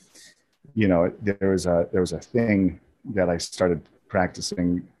 there was a thing that I started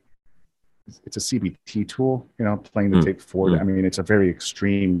practicing. It's a CBT tool, playing the tape forward. I mean, it's a very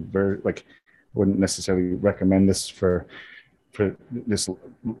extreme, very, like, I wouldn't necessarily recommend this for this.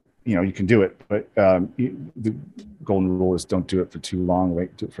 You can do it, but the golden rule is don't do it for too long.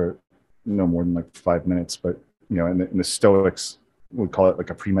 Wait, do it for no more than like 5 minutes. But in the Stoics would call it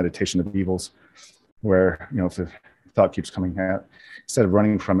like a premeditation of evils, where if the thought keeps coming out, instead of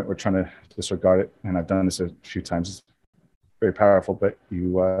running from it, we're trying to disregard it. And I've done this a few times. It's very powerful, but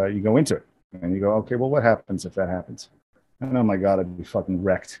you go into it and you go, okay, well, what happens if that happens? And oh my God, I'd be fucking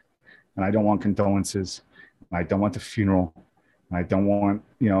wrecked. And I don't want condolences. I don't want the funeral. I don't want,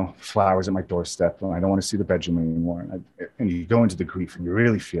 flowers at my doorstep. And I don't want to see the bedroom anymore. And you go into the grief and you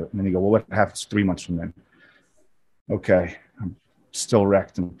really feel it. And then you go, well, what happens 3 months from then? Okay, I'm still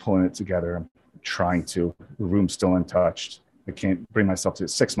wrecked and pulling it together. I'm trying to. The room's still untouched. I can't bring myself to it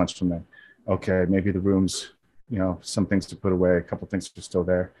 6 months from then. Okay, maybe the room's, some things to put away. A couple things are still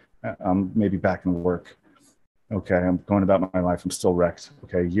there. I'm maybe back in work. Okay, I'm going about my life. I'm still wrecked.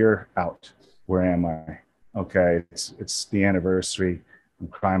 Okay, year out. Where am I? Okay, it's the anniversary. I'm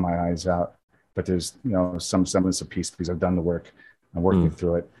crying my eyes out, but there's some semblance of peace because I've done the work. I'm working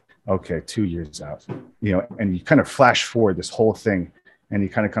through it. Okay, 2 years out, and you kind of flash forward this whole thing, and you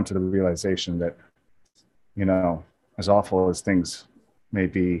kind of come to the realization that, as awful as things may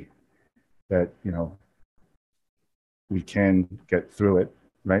be, that we can get through it,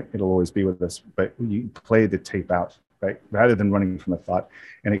 right? It'll always be with us, but you play the tape out, right? Rather than running from the thought,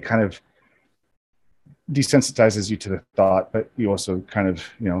 and it kind of desensitizes you to the thought, but you also kind of,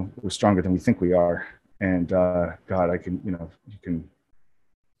 we're stronger than we think we are. And God, you can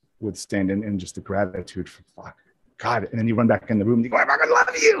withstand and just the gratitude for fuck, God. And then you run back in the room and you go, I fucking love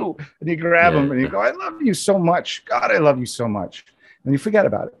you. And you grab them and you go, I love you so much. God, I love you so much. And you forget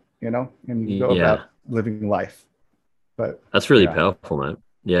about it, and you go about living life. But that's really powerful, mate.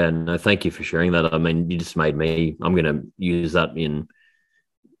 Yeah, no, thank you for sharing that. I mean, you just made me, I'm going to use that in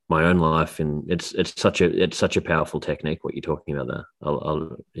my own life, and it's such a powerful technique what you're talking about there.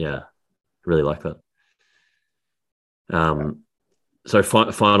 I'll really like that. So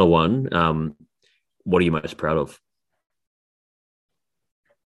final one, what are you most proud of?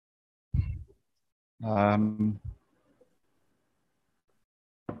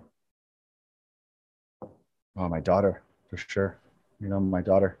 My daughter, for sure. My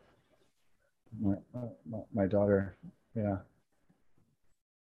daughter, my daughter. Yeah.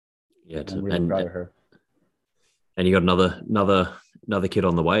 Yeah, I'm really proud of her. And you got another kid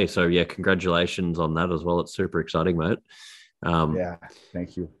on the way. So yeah, congratulations on that as well. It's super exciting, mate.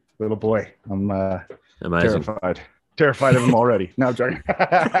 Thank you, little boy. I'm amazing. Terrified of him already. No, I'm joking.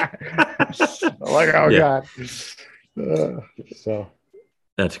 God. So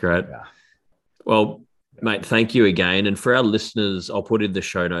that's great. Yeah. Well, mate, thank you again. And for our listeners, I'll put in the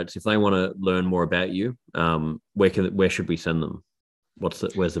show notes if they want to learn more about you. Where should we send them?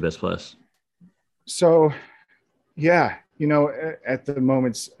 Where's the best place? So, yeah, at the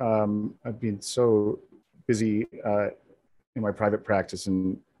moment, I've been so busy in my private practice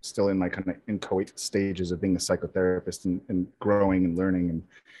and still in my kind of inchoate stages of being a psychotherapist and growing and learning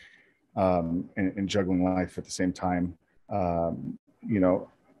and juggling life at the same time. I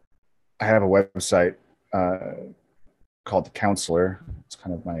have a website called The Counselor. It's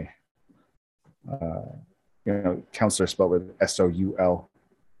kind of my, counselor spelled with SOUL.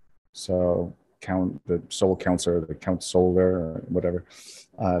 So the soul counselor, the counselor, or whatever.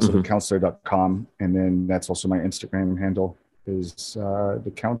 So thecounselor.com. And then that's also my Instagram handle is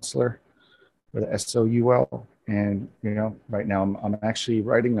the counselor, with the SOUL. And, right now I'm actually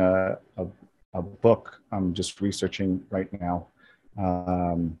writing a book. I'm just researching right now.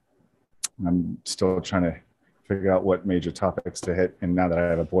 I'm still trying to figure out what major topics to hit. And now that I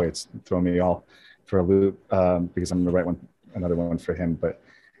have a boy, it's thrown me all for a loop because I'm going to write another one for him. But,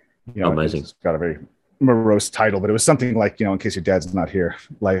 amazing. It's got a very morose title, but it was something like, in case your dad's not here,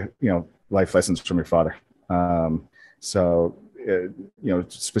 life lessons from your father.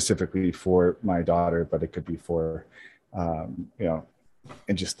 Specifically for my daughter, but it could be for, and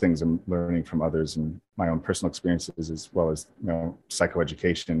just things I'm learning from others and my own personal experiences, as well as,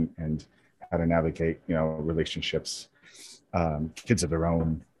 psychoeducation and how to navigate, relationships, kids of their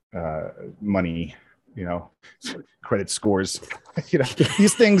own, money, credit scores,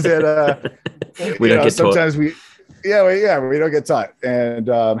 these things that we don't get sometimes taught. we don't get taught, and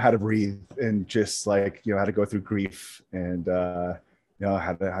how to breathe and just how to go through grief and how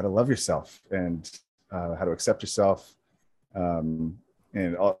to love yourself and how to accept yourself,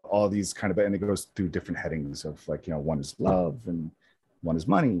 and all these kind of, and it goes through different headings of one is love and one is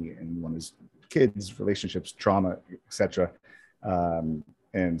money and one is kids, relationships, trauma, etc.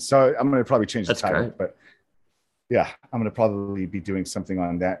 And so I'm going to probably change the title, but yeah, I'm going to probably be doing something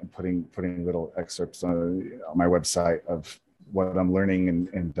on that and putting little excerpts on my website of what I'm learning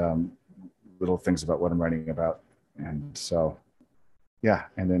and little things about what I'm writing about. And so, yeah.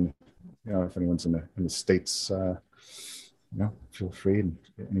 And then, if anyone's in the States, feel free. And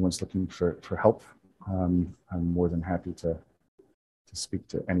if anyone's looking for help, I'm more than happy to speak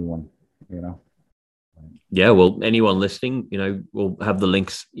to anyone, Yeah, well, anyone listening, we'll have the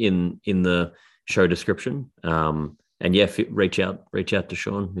links in the show description. And yeah, reach out to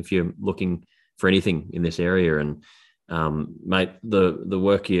Sean if you're looking for anything in this area. And mate, the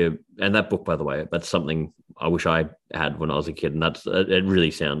work you, and that book, by the way, that's something I wish I had when I was a kid. And it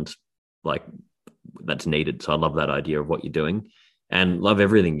really sounds like that's needed. So I love that idea of what you're doing and love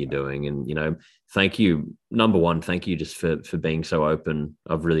everything you're doing. And, thank you. Number one, thank you just for being so open.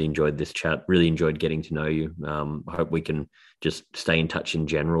 I've really enjoyed this chat, really enjoyed getting to know you. I hope we can just stay in touch in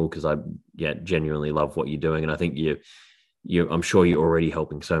general, because I genuinely love what you're doing. And I think I'm sure you're already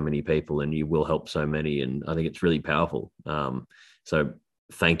helping so many people and you will help so many. And I think it's really powerful. So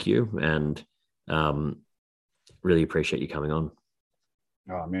thank you. And really appreciate you coming on.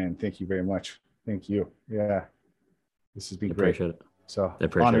 Oh man, thank you very much. Thank you. Yeah. This has been great. Appreciate it. So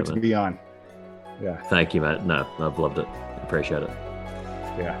honored to be on. Yeah. Thank you, mate. No, I've loved it. Appreciate it.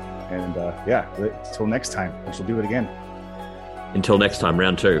 Yeah. And until next time, we shall do it again. Until next time,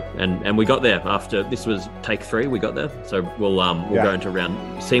 round 2. And we got there after this was take 3. We got there. So we'll go into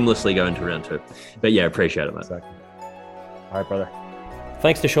seamlessly go into round 2. But yeah, appreciate it, mate. Exactly. All right, brother.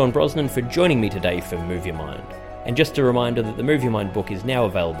 Thanks to Sean Brosnan for joining me today for Move Your Mind. And just a reminder that the Move Your Mind book is now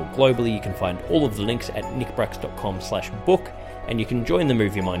available globally. You can find all of the links at nickbracks.com/book, and you can join the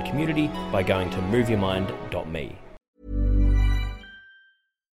Move Your Mind community by going to moveyourmind.me.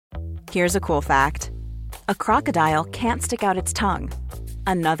 Here's a cool fact. A crocodile can't stick out its tongue.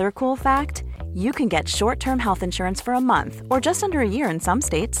 Another cool fact, you can get short-term health insurance for a month or just under a year in some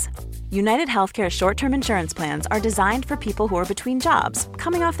states. United Healthcare short-term insurance plans are designed for people who are between jobs,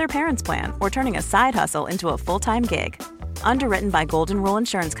 coming off their parents' plan, or turning a side hustle into a full-time gig. Underwritten by Golden Rule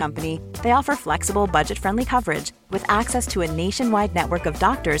Insurance Company, they offer flexible, budget-friendly coverage with access to a nationwide network of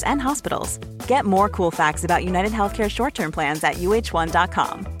doctors and hospitals. Get more cool facts about United Healthcare short-term plans at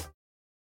uh1.com.